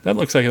to. That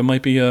looks like it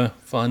might be a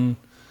fun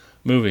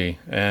movie.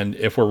 And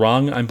if we're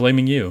wrong, I'm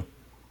blaming you.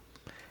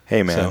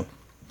 Hey man.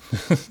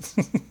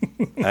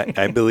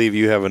 I believe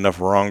you have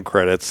enough wrong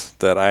credits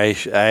that I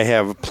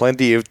have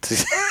plenty of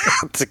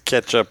to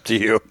catch up to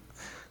you.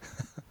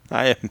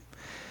 I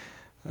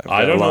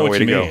don't know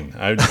what you mean.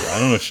 I don't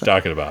know what you're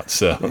talking about.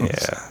 So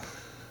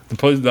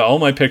all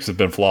my picks have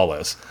been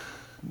flawless.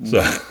 So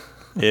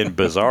in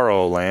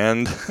Bizarro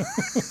Land,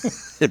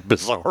 in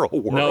Bizarro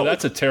World. No,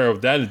 that's a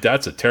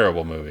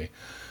terrible movie.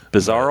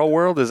 Bizarro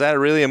World, is that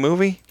really a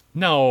movie?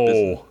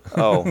 No.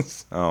 Oh,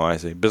 I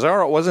see.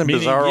 Bizarro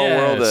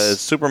World.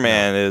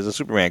 Superman is a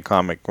Superman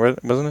comic,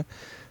 wasn't it?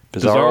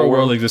 Bizarro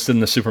World existed in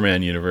the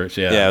Superman universe.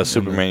 Yeah. Yeah, it was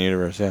Superman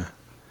universe. Yeah,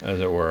 as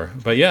it were.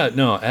 But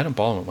Adam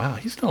Baldwin. Wow,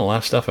 he's done a lot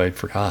of stuff I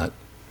forgot.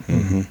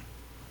 Mm-hmm.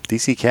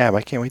 DC Cab.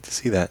 I can't wait to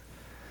see that.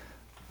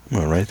 I'm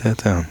gonna write that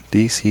down.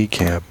 DC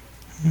Cab.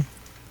 Is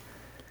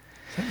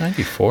that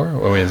 94?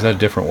 Oh wait, is that a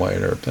different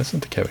Wyatt Earp? That's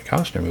not the Kevin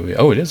Costner movie.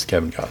 Oh, it is the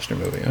Kevin Costner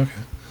movie.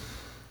 Okay.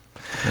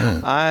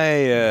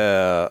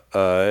 Yeah.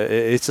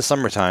 It's the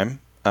summertime,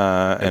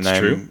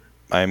 and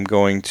I'm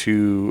going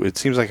to. It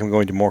seems like I'm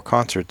going to more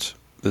concerts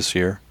this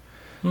year.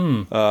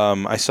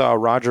 I saw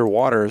Roger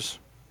Waters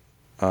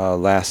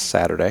last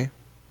Saturday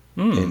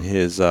in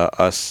his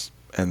Us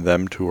and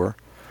Them tour.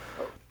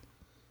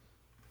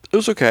 It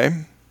was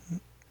okay.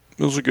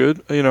 It was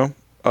good.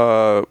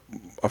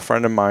 A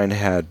friend of mine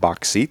had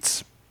box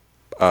seats,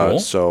 cool.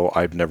 So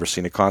I've never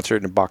seen a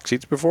concert in box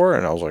seats before,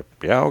 and I was like,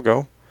 yeah, I'll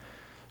go.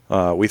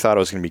 We thought it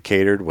was going to be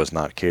catered. Was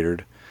not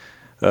catered.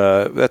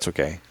 That's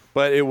okay.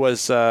 But it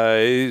was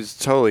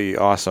totally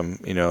awesome.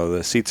 You know,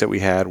 the seats that we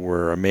had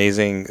were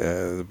amazing.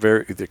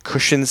 The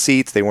cushioned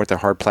seats. They weren't the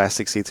hard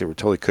plastic seats. They were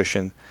totally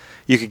cushioned.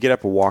 You could get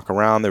up and walk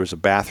around. There was a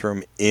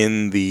bathroom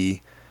in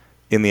the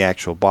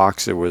actual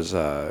box. There was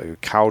a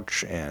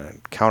couch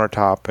and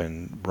countertop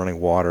and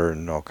running water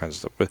and all kinds of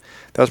stuff. But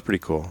that was pretty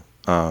cool.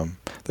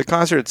 The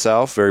concert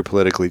itself, very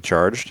politically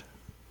charged.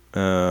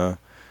 The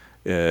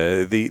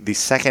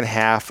second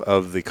half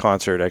of the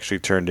concert actually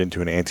turned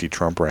into an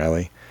anti-Trump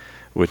rally,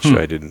 which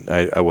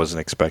I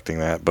wasn't expecting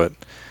that, but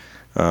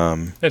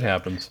it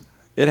happens.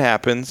 It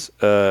happens.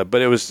 But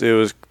it was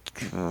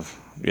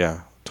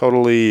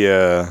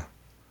totally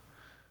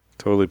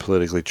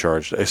politically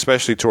charged,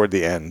 especially toward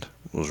the end.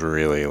 It was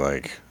really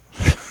like,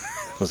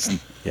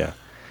 yeah.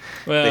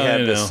 Well, they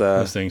had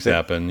those things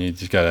happen. You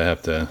just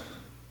have to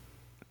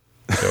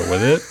go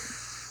with it.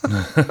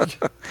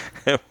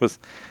 It was,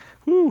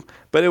 woo.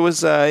 But it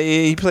was.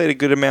 He played a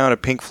good amount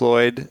of Pink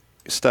Floyd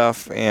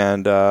stuff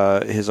and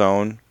his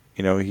own.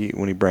 You know,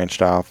 when he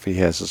branched off, he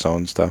has his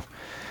own stuff.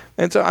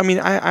 And so, I mean,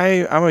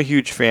 I'm a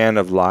huge fan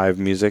of live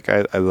music.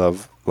 I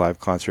love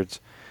live concerts.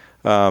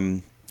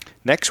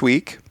 Next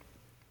week,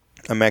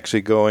 I'm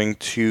actually going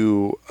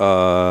to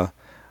a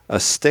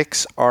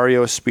Styx,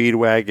 REO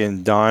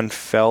Speedwagon, Don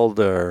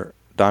Felder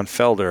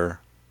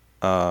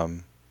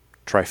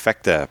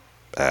trifecta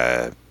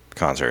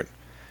concert.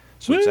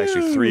 So it's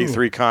actually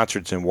three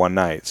concerts in one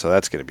night. So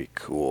that's going to be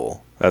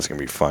cool. That's going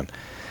to be fun.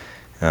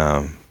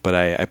 But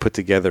I put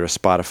together a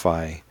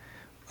Spotify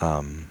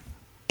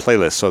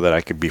playlist so that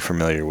I could be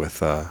familiar with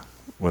the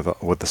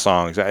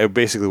songs.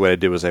 Basically what I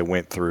did was I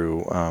went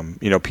through,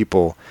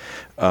 people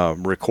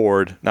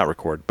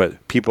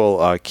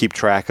people keep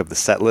track of the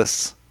set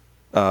lists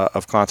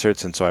of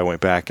concerts, and so I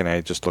went back and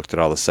I just looked at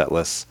all the set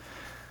lists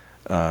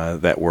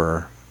that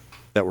were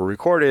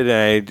recorded,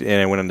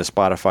 and I went into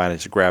Spotify and I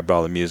just grabbed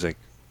all the music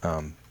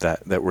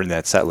that were in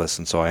that set list,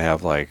 and so I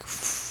have like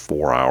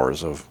 4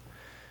 hours of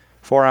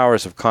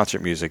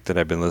concert music that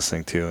I've been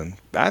listening to, and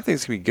I think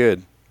it's gonna be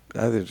good.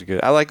 I think it's good.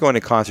 I like going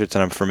to concerts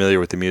and I'm familiar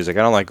with the music.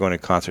 I don't like going to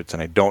concerts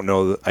and I don't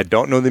know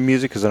the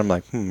music, because then I'm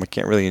like, I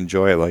can't really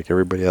enjoy it like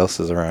everybody else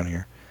is around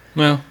here.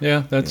 Well,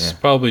 yeah, that's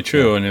probably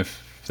true. Yeah. And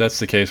if that's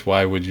the case,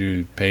 why would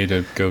you pay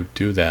to go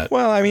do that?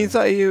 Well, I mean, it's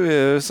like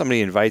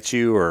somebody invites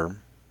you, or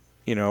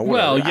whatever.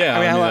 Well, yeah.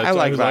 I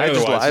like that.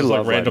 I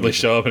love randomly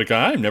show up and go,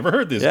 I've never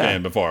heard this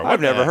band before.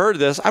 I've never heard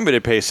this. I'm going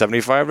to pay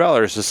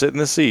 $75 to sit in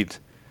the seat.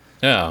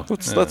 Yeah.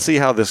 Let's see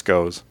how this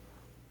goes.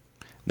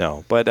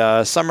 No,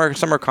 but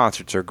summer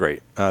concerts are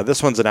great.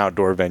 This one's an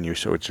outdoor venue,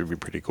 so it should be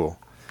pretty cool.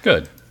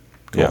 Good.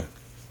 Cool.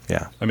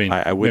 Yeah. I mean,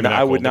 I would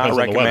not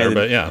recommend. Weather,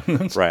 but yeah.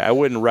 Right. I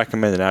wouldn't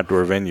recommend an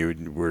outdoor venue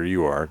where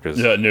you are, because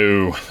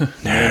no.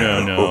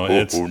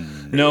 It's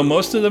no.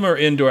 Most of them are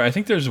indoor. I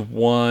think there's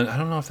one. I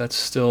don't know if that's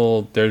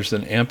still. There's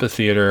an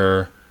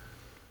amphitheater,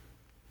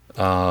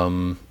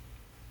 down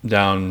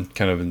kind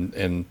of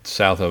in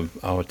south of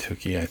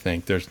Ahwatukee. I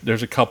think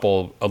there's a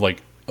couple of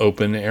like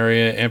open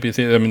area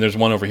amphitheater. I mean, there's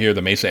one over here,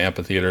 the Mesa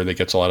Amphitheater, that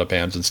gets a lot of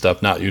bands and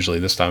stuff. Not usually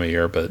this time of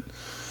year, but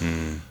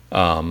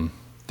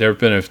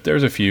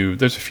there's a few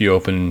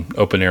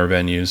open air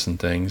venues and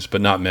things,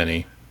 but not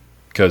many,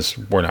 because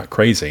we're not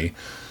crazy.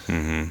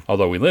 Mm-hmm.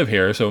 Although we live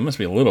here, so it must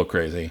be a little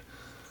crazy.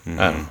 Mm-hmm.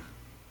 I don't know,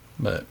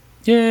 but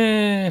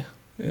yeah.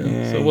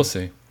 So we'll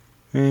see.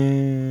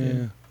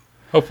 Yeah.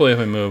 Hopefully, if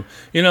I move,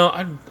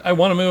 I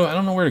want to move. I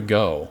don't know where to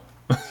go.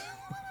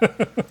 I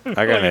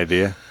got an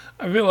idea.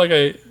 I feel like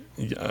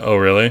Oh,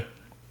 really?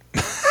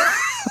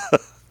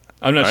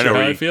 I'm not sure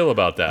how I feel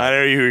about that. I know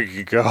where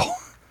you can go.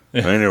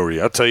 I know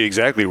where I'll tell you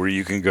exactly where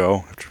you can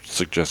go after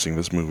suggesting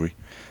this movie.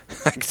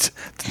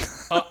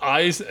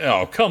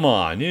 Oh, come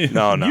on.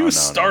 You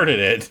started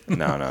it.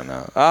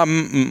 No.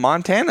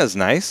 Montana's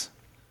nice.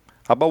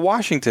 How about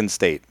Washington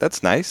State?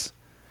 That's nice.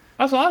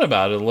 I thought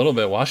about it a little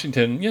bit.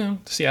 Washington,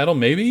 Seattle,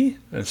 maybe.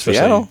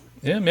 Seattle?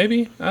 Yeah,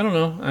 maybe. I don't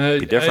know.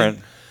 Be different.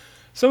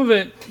 Some of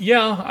it,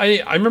 yeah.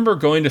 I remember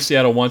going to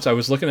Seattle once. I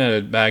was looking at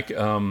it back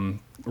around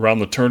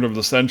the turn of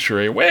the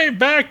century, way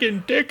back in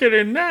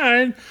Decade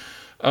 9.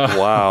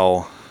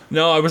 Wow.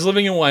 No, I was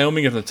living in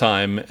Wyoming at the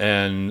time,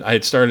 and I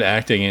had started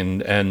acting,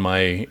 and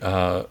my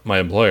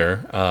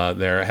employer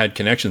there had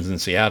connections in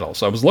Seattle.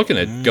 So I was looking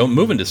at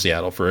moving to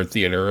Seattle for a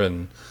theater,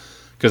 and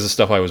because of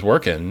stuff I was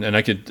working, and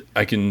I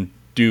can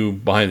do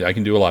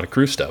a lot of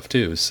crew stuff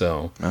too.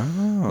 So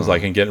I was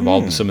like, I can get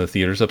involved in some of the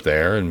theaters up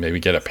there and maybe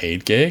get a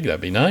paid gig.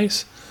 That'd be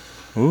nice.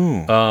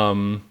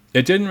 Ooh.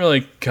 It didn't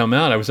really come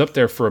out. I was up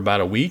there for about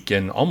a week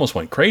and almost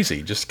went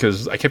crazy just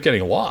because I kept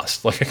getting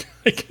lost. Like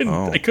I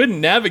couldn't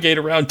navigate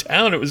around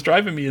town. It was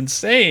driving me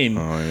insane.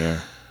 Oh yeah.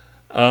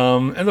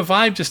 And the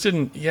vibe just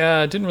it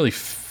didn't really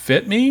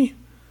fit me.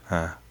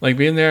 Huh. Like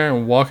being there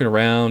and walking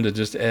around, it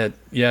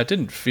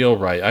didn't feel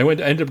right. I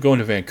ended up going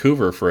to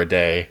Vancouver for a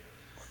day.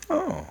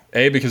 Oh.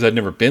 A, because I'd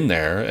never been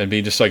there, and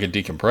B, just so I could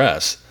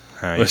decompress.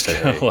 It was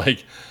kind of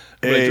like...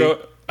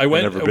 I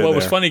went. Well, it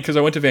was funny because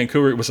I went to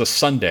Vancouver. It was a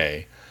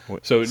Sunday.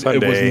 So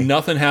it was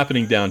nothing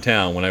happening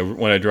downtown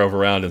when I drove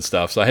around and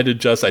stuff. So I had to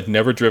adjust. I'd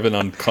never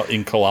driven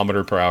in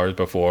kilometer per hour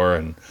before,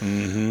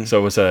 and so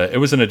it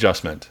was an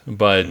adjustment.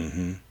 But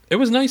it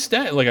was nice.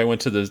 Like I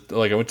went to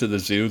the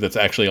zoo that's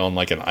actually on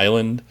like an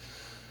island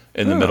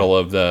in the middle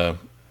of the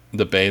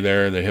bay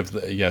there. They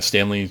have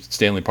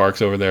Stanley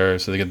Park's over there,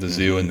 so they get the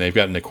zoo and they've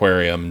got an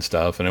aquarium and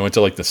stuff. And I went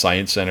to like the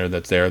science center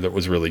that's there. That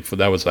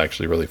was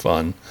actually really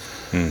fun.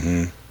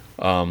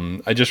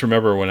 I just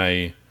remember when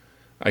I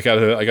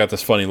got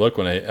this funny look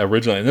when I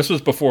originally, and this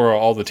was before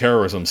all the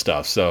terrorism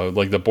stuff. So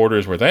like the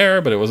borders were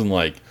there, but it wasn't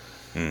like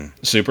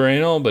super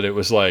anal. But it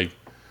was like,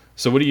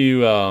 so what are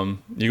you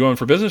going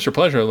for business or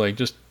pleasure? Like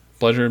just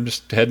pleasure. I'm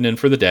just heading in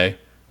for the day.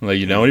 I'm like,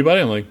 you know anybody?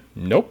 I'm like,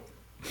 nope.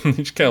 He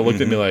just kind of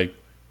looked at me like,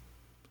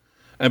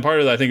 and part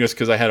of that I think was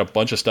because I had a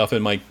bunch of stuff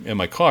in my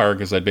car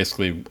because I'd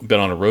basically been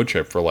on a road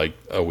trip for like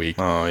a week.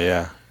 Oh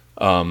yeah.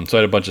 So I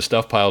had a bunch of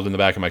stuff piled in the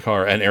back of my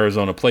car and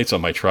Arizona plates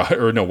on my truck,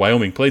 or no,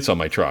 Wyoming plates on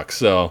my truck.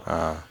 So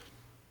I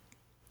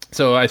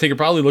think it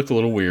probably looked a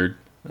little weird,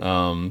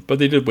 but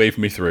they did wave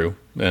me through,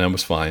 and it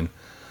was fine.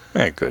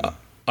 Yeah, good.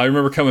 I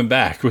remember coming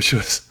back, which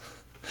was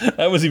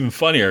that was even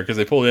funnier because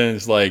they pulled in and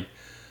it's like,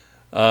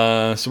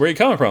 so where are you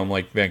coming from? I'm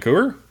like,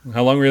 Vancouver?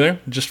 How long were you there?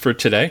 Just for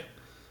today?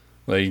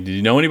 Like, did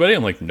you know anybody?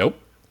 I'm like, nope.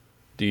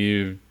 Do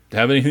you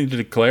have anything to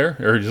declare,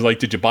 or just like,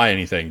 did you buy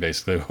anything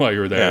basically while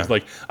you were there? Yeah. It's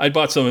like I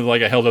bought some.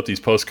 Like I held up these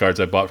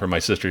postcards I bought for my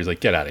sister. He's like,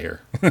 get out of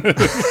here.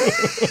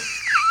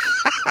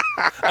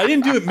 I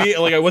didn't do it.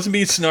 Like I wasn't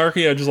being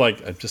snarky. I was just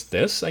like, just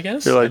this, I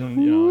guess. You're like,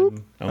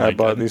 I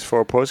bought these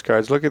 4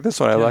 postcards. Look at this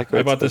one. I like.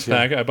 I bought this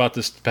pack. I bought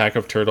this pack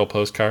of turtle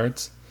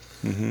postcards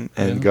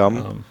and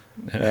gum.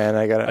 And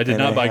I did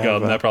not buy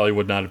gum. That probably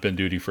would not have been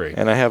duty free.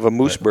 And I have a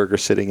moose burger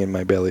sitting in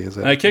my belly.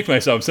 And I kicked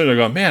myself. I'm sitting there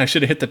going, man, I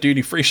should have hit the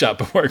duty free shop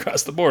before I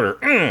crossed the border.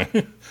 I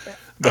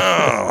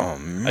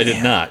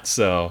did not.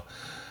 So,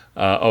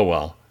 oh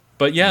well.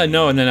 But yeah,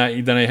 no. And then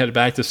I headed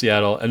back to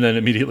Seattle, and then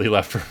immediately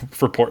left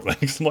for Portland.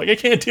 I'm like, I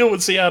can't deal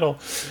with Seattle.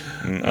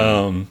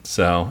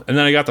 So, and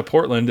then I got to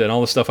Portland, and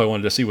all the stuff I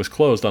wanted to see was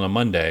closed on a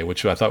Monday,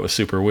 which I thought was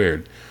super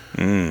weird.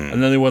 And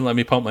then they wouldn't let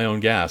me pump my own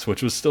gas,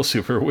 which was still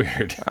super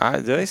weird.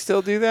 Do they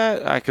still do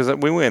that? Because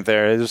we went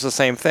there. It was the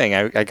same thing.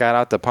 I got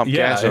out to pump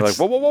gas. And they're like,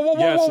 whoa,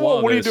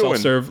 what are you doing?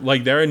 Self-serve,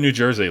 like they're in New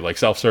Jersey, like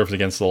self-serve's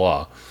against the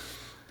law.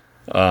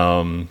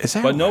 Is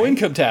that but no right?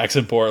 income tax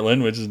in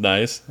Portland, which is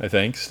nice, I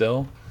think,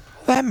 still.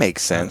 That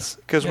makes sense.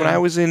 Because when I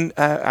was in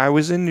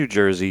New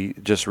Jersey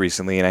just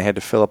recently, and I had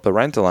to fill up the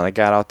rental, and I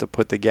got out to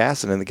put the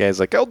gas in, and the guy's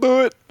like, I'll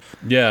do it.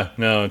 Yeah,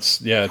 no,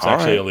 it's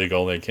actually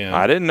illegal. They can't.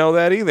 I didn't know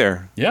that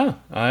either. Yeah,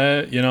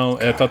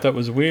 I thought that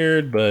was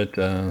weird, but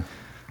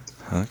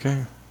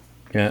okay.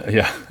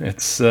 Yeah,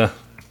 it's I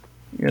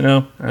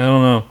don't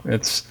know.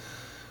 It's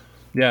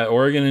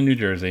Oregon and New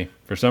Jersey.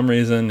 For some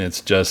reason,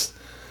 it's just.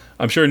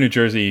 I'm sure New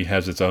Jersey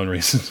has its own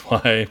reasons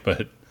why,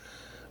 but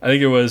I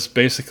think it was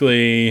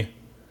basically.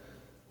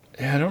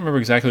 Yeah, I don't remember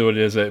exactly what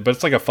it is, but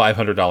it's like a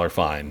 $500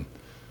 fine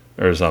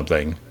or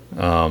something.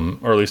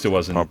 Or at least it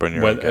wasn't.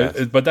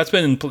 But that's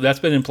been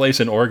in place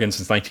in Oregon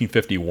since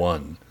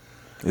 1951.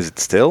 Is it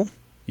still?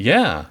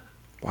 Yeah.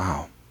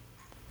 Wow.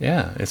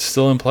 Yeah, it's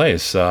still in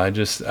place. So I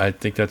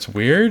think that's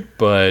weird,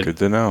 but good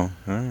to know.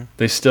 All right.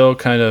 They still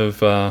kind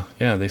of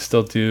they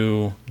still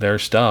do their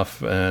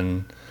stuff,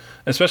 and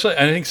especially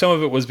I think some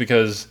of it was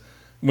because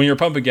when you were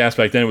pumping gas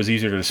back then, it was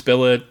easier to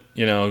spill it.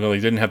 They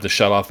didn't have the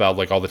shut-off valve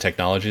like all the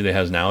technology they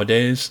has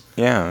nowadays.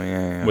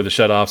 Yeah. With the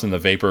shut-offs and the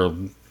vapor.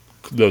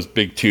 Those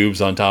big tubes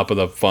on top of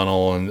the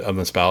funnel and on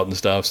the spout and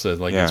stuff, so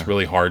it's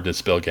really hard to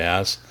spill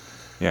gas.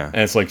 Yeah,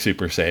 and it's like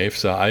super safe.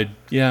 So I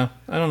don't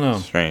know.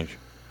 Strange.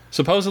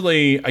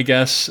 Supposedly, I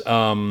guess,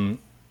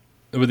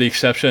 with the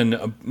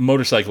exception,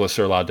 motorcyclists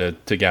are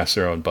allowed to gas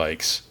their own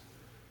bikes,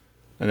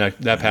 and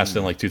that passed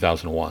in like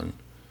 2001.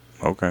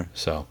 Okay.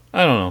 So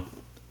I don't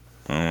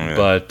know,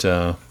 but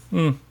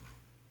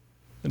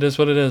it is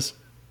what it is.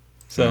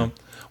 So,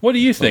 what do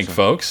you think,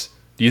 folks?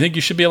 Do you think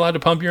you should be allowed to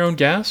pump your own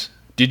gas?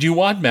 Did you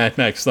watch Mad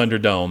Max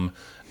Thunderdome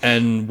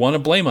and want to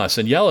blame us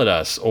and yell at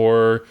us,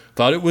 or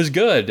thought it was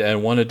good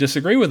and want to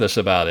disagree with us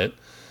about it?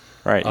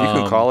 Right. You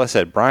can call us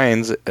at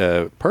Brian's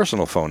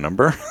personal phone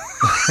number.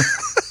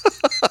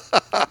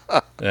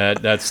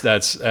 That's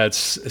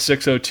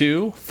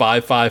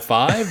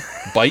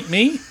 602-555 bite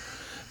me.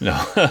 No,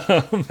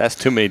 that's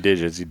too many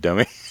digits, you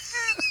dummy.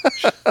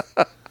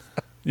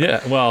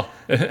 Yeah, well,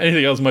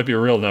 anything else might be a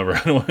real number.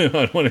 I don't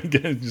want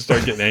to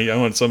start getting angry. I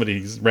want some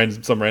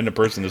random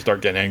person to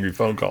start getting angry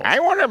phone calls. I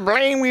want to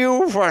blame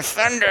you for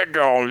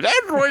Thunderdome.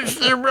 That was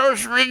the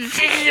most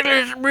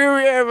ridiculous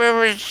movie I've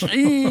ever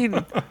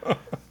seen.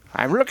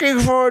 I'm looking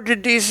forward to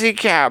DC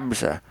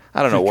cabs. I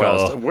don't know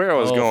where I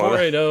was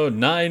going.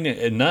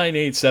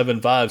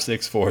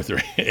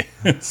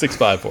 480-987-5643.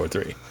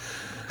 6543.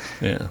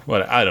 Yeah,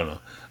 I don't know.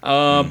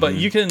 But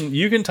you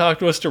can talk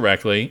to us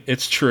directly.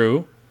 It's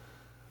true.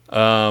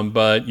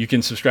 But you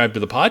can subscribe to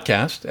the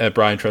podcast at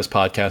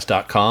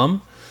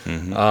briantrustpodcast.com.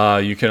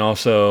 You can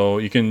also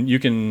you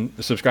can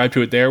subscribe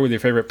to it there with your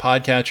favorite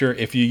podcatcher.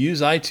 If you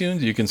use iTunes,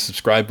 you can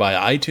subscribe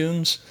by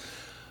iTunes.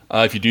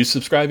 If you do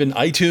subscribe in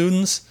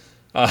iTunes,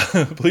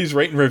 please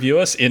rate and review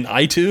us in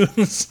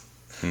iTunes.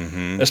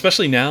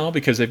 Especially now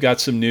because they've got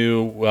some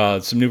new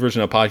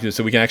version of podcasts,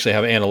 so we can actually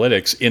have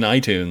analytics in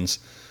iTunes,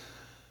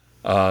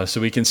 so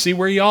we can see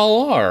where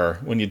y'all are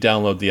when you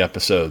download the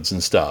episodes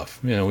and stuff.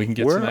 You know, we can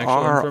get some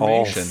actual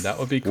information. That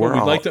would be cool.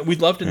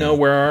 We'd love to know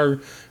where our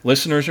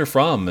listeners are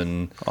from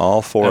and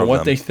all four and of what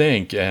them. they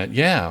think. And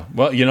yeah,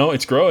 well, you know,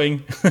 it's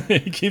growing.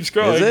 It keeps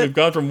growing. Is it? We've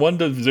gone from 1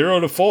 to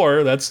 0 to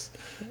 4. That's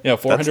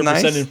 400%.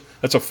 Nice.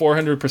 That's a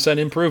 400%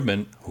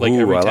 improvement. Like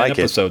every 10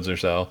 episodes or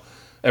so.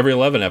 Every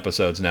 11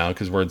 episodes now,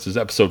 because this is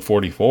episode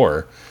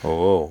 44.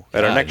 Oh,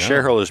 at our next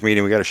shareholders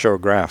meeting, we got to show a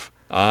graph.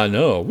 I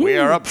know. We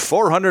are up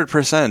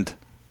 400%.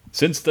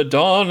 Since the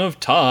dawn of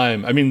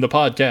time. I mean, the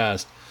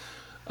podcast.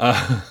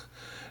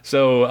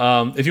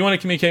 So if you want to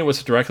communicate with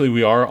us directly,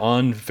 we are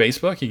on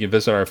Facebook. You can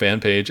visit our fan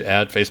page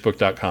at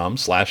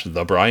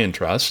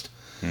facebook.com/TheBrianTrust.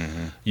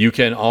 You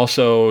can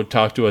also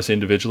talk to us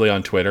individually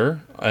on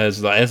Twitter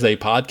as a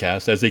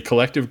podcast. As a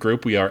collective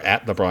group, we are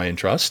at The Brian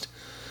Trust.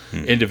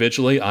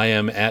 Individually, I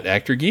am at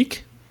Actor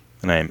Geek.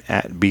 And I am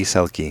at B.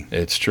 Selke.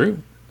 It's true.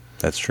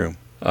 That's true.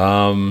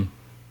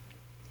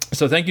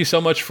 So thank you so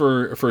much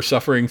for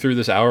suffering through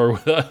this hour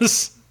with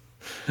us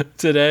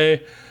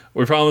today.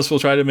 We promise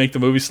we'll try to make the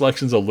movie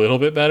selections a little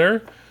bit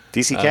better.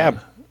 DC Cab.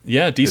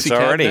 Yeah, DC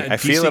Cab. Already. I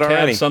feel it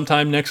already.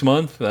 Sometime next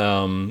month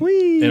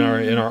in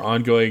our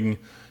ongoing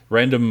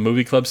random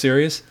movie club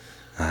series.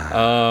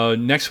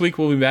 Next week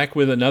we'll be back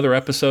with another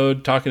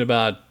episode talking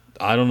about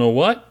I don't know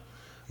what.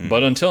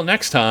 But until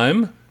next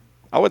time,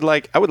 I would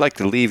like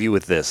to leave you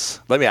with this.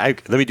 Let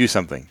me do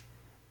something.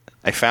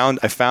 I found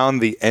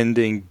the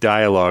ending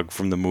dialogue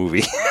from the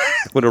movie.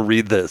 I'm going to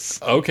read this.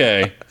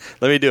 Okay.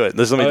 Let me do it.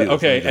 Let me do this.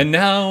 Okay, and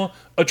now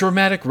a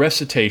dramatic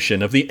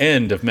recitation of the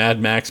end of Mad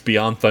Max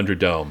Beyond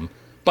Thunderdome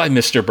by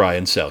Mr.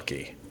 Brian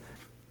Selke.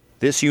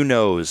 This you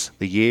knows,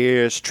 the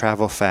years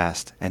travel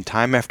fast, and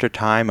time after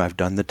time I've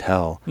done the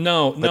tell.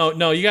 No,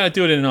 you got to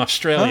do it in an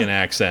Australian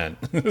accent.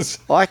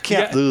 Well, I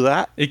can't do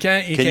that.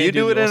 Can you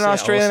do it in an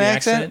Australian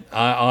accent?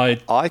 I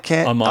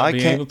can't. I'm not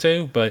being able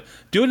to, but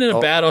do it in a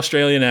bad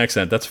Australian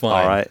accent. That's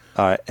fine.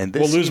 All right. And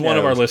this we'll lose one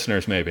of our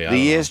listeners, maybe. The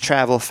years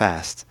travel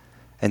fast,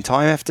 and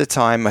time after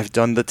time I've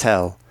done the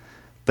tell.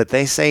 But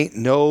they say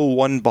no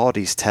one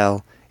body's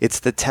tell.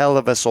 It's the tell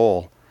of us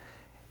all.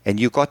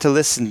 And you got to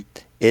listen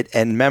it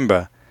and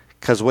remember,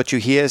 'cause what you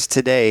hears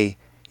today,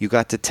 you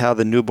got to tell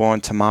the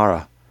newborn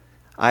tomorrow.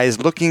 I is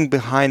looking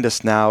behind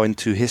us now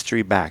into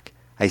history back.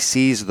 I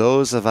sees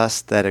those of us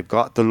that have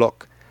got the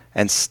look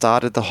and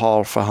started the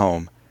haul for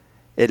home.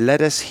 It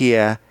led us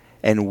here,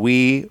 and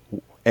we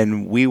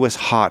was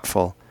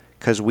heartful,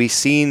 'cause we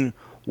seen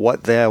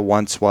what there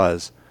once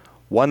was.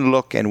 One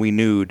look and we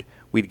knewed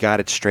we'd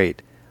got it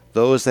straight.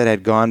 Those that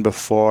had gone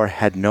before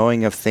had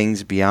knowing of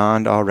things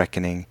beyond our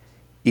reckoning,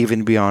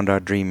 even beyond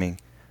our dreaming.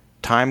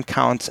 Time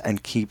counts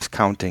and keeps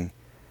counting.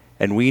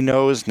 And we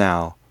knows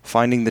now,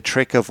 finding the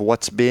trick of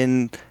what's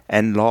been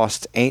and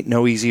lost ain't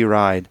no easy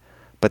ride,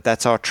 but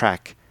that's our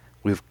track.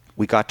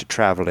 We got to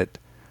travel it.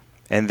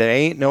 And there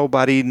ain't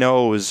nobody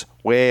knows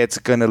where it's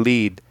gonna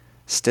lead.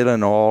 Still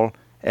and all,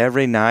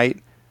 every night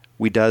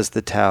we does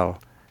the tell.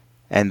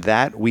 And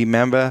that we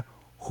remember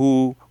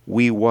who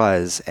we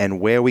was and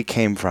where we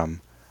came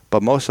from.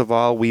 But most of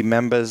all, we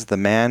members the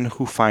man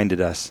who finded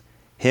us,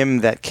 him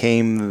that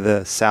came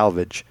the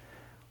salvage.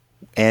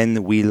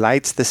 And we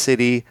lights the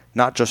city,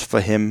 not just for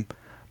him,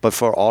 but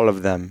for all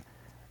of them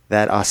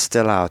that are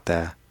still out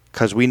there.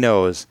 'Cause we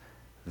knows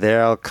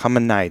there'll come a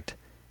night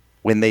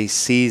when they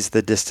sees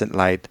the distant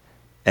light,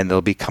 and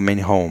they'll be coming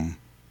home.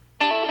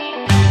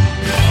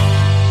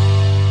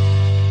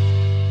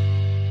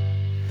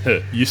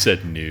 You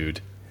said nude.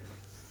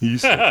 You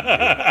said nude.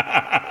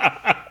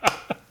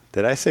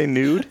 Did I say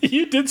nude?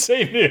 You did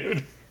say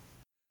nude.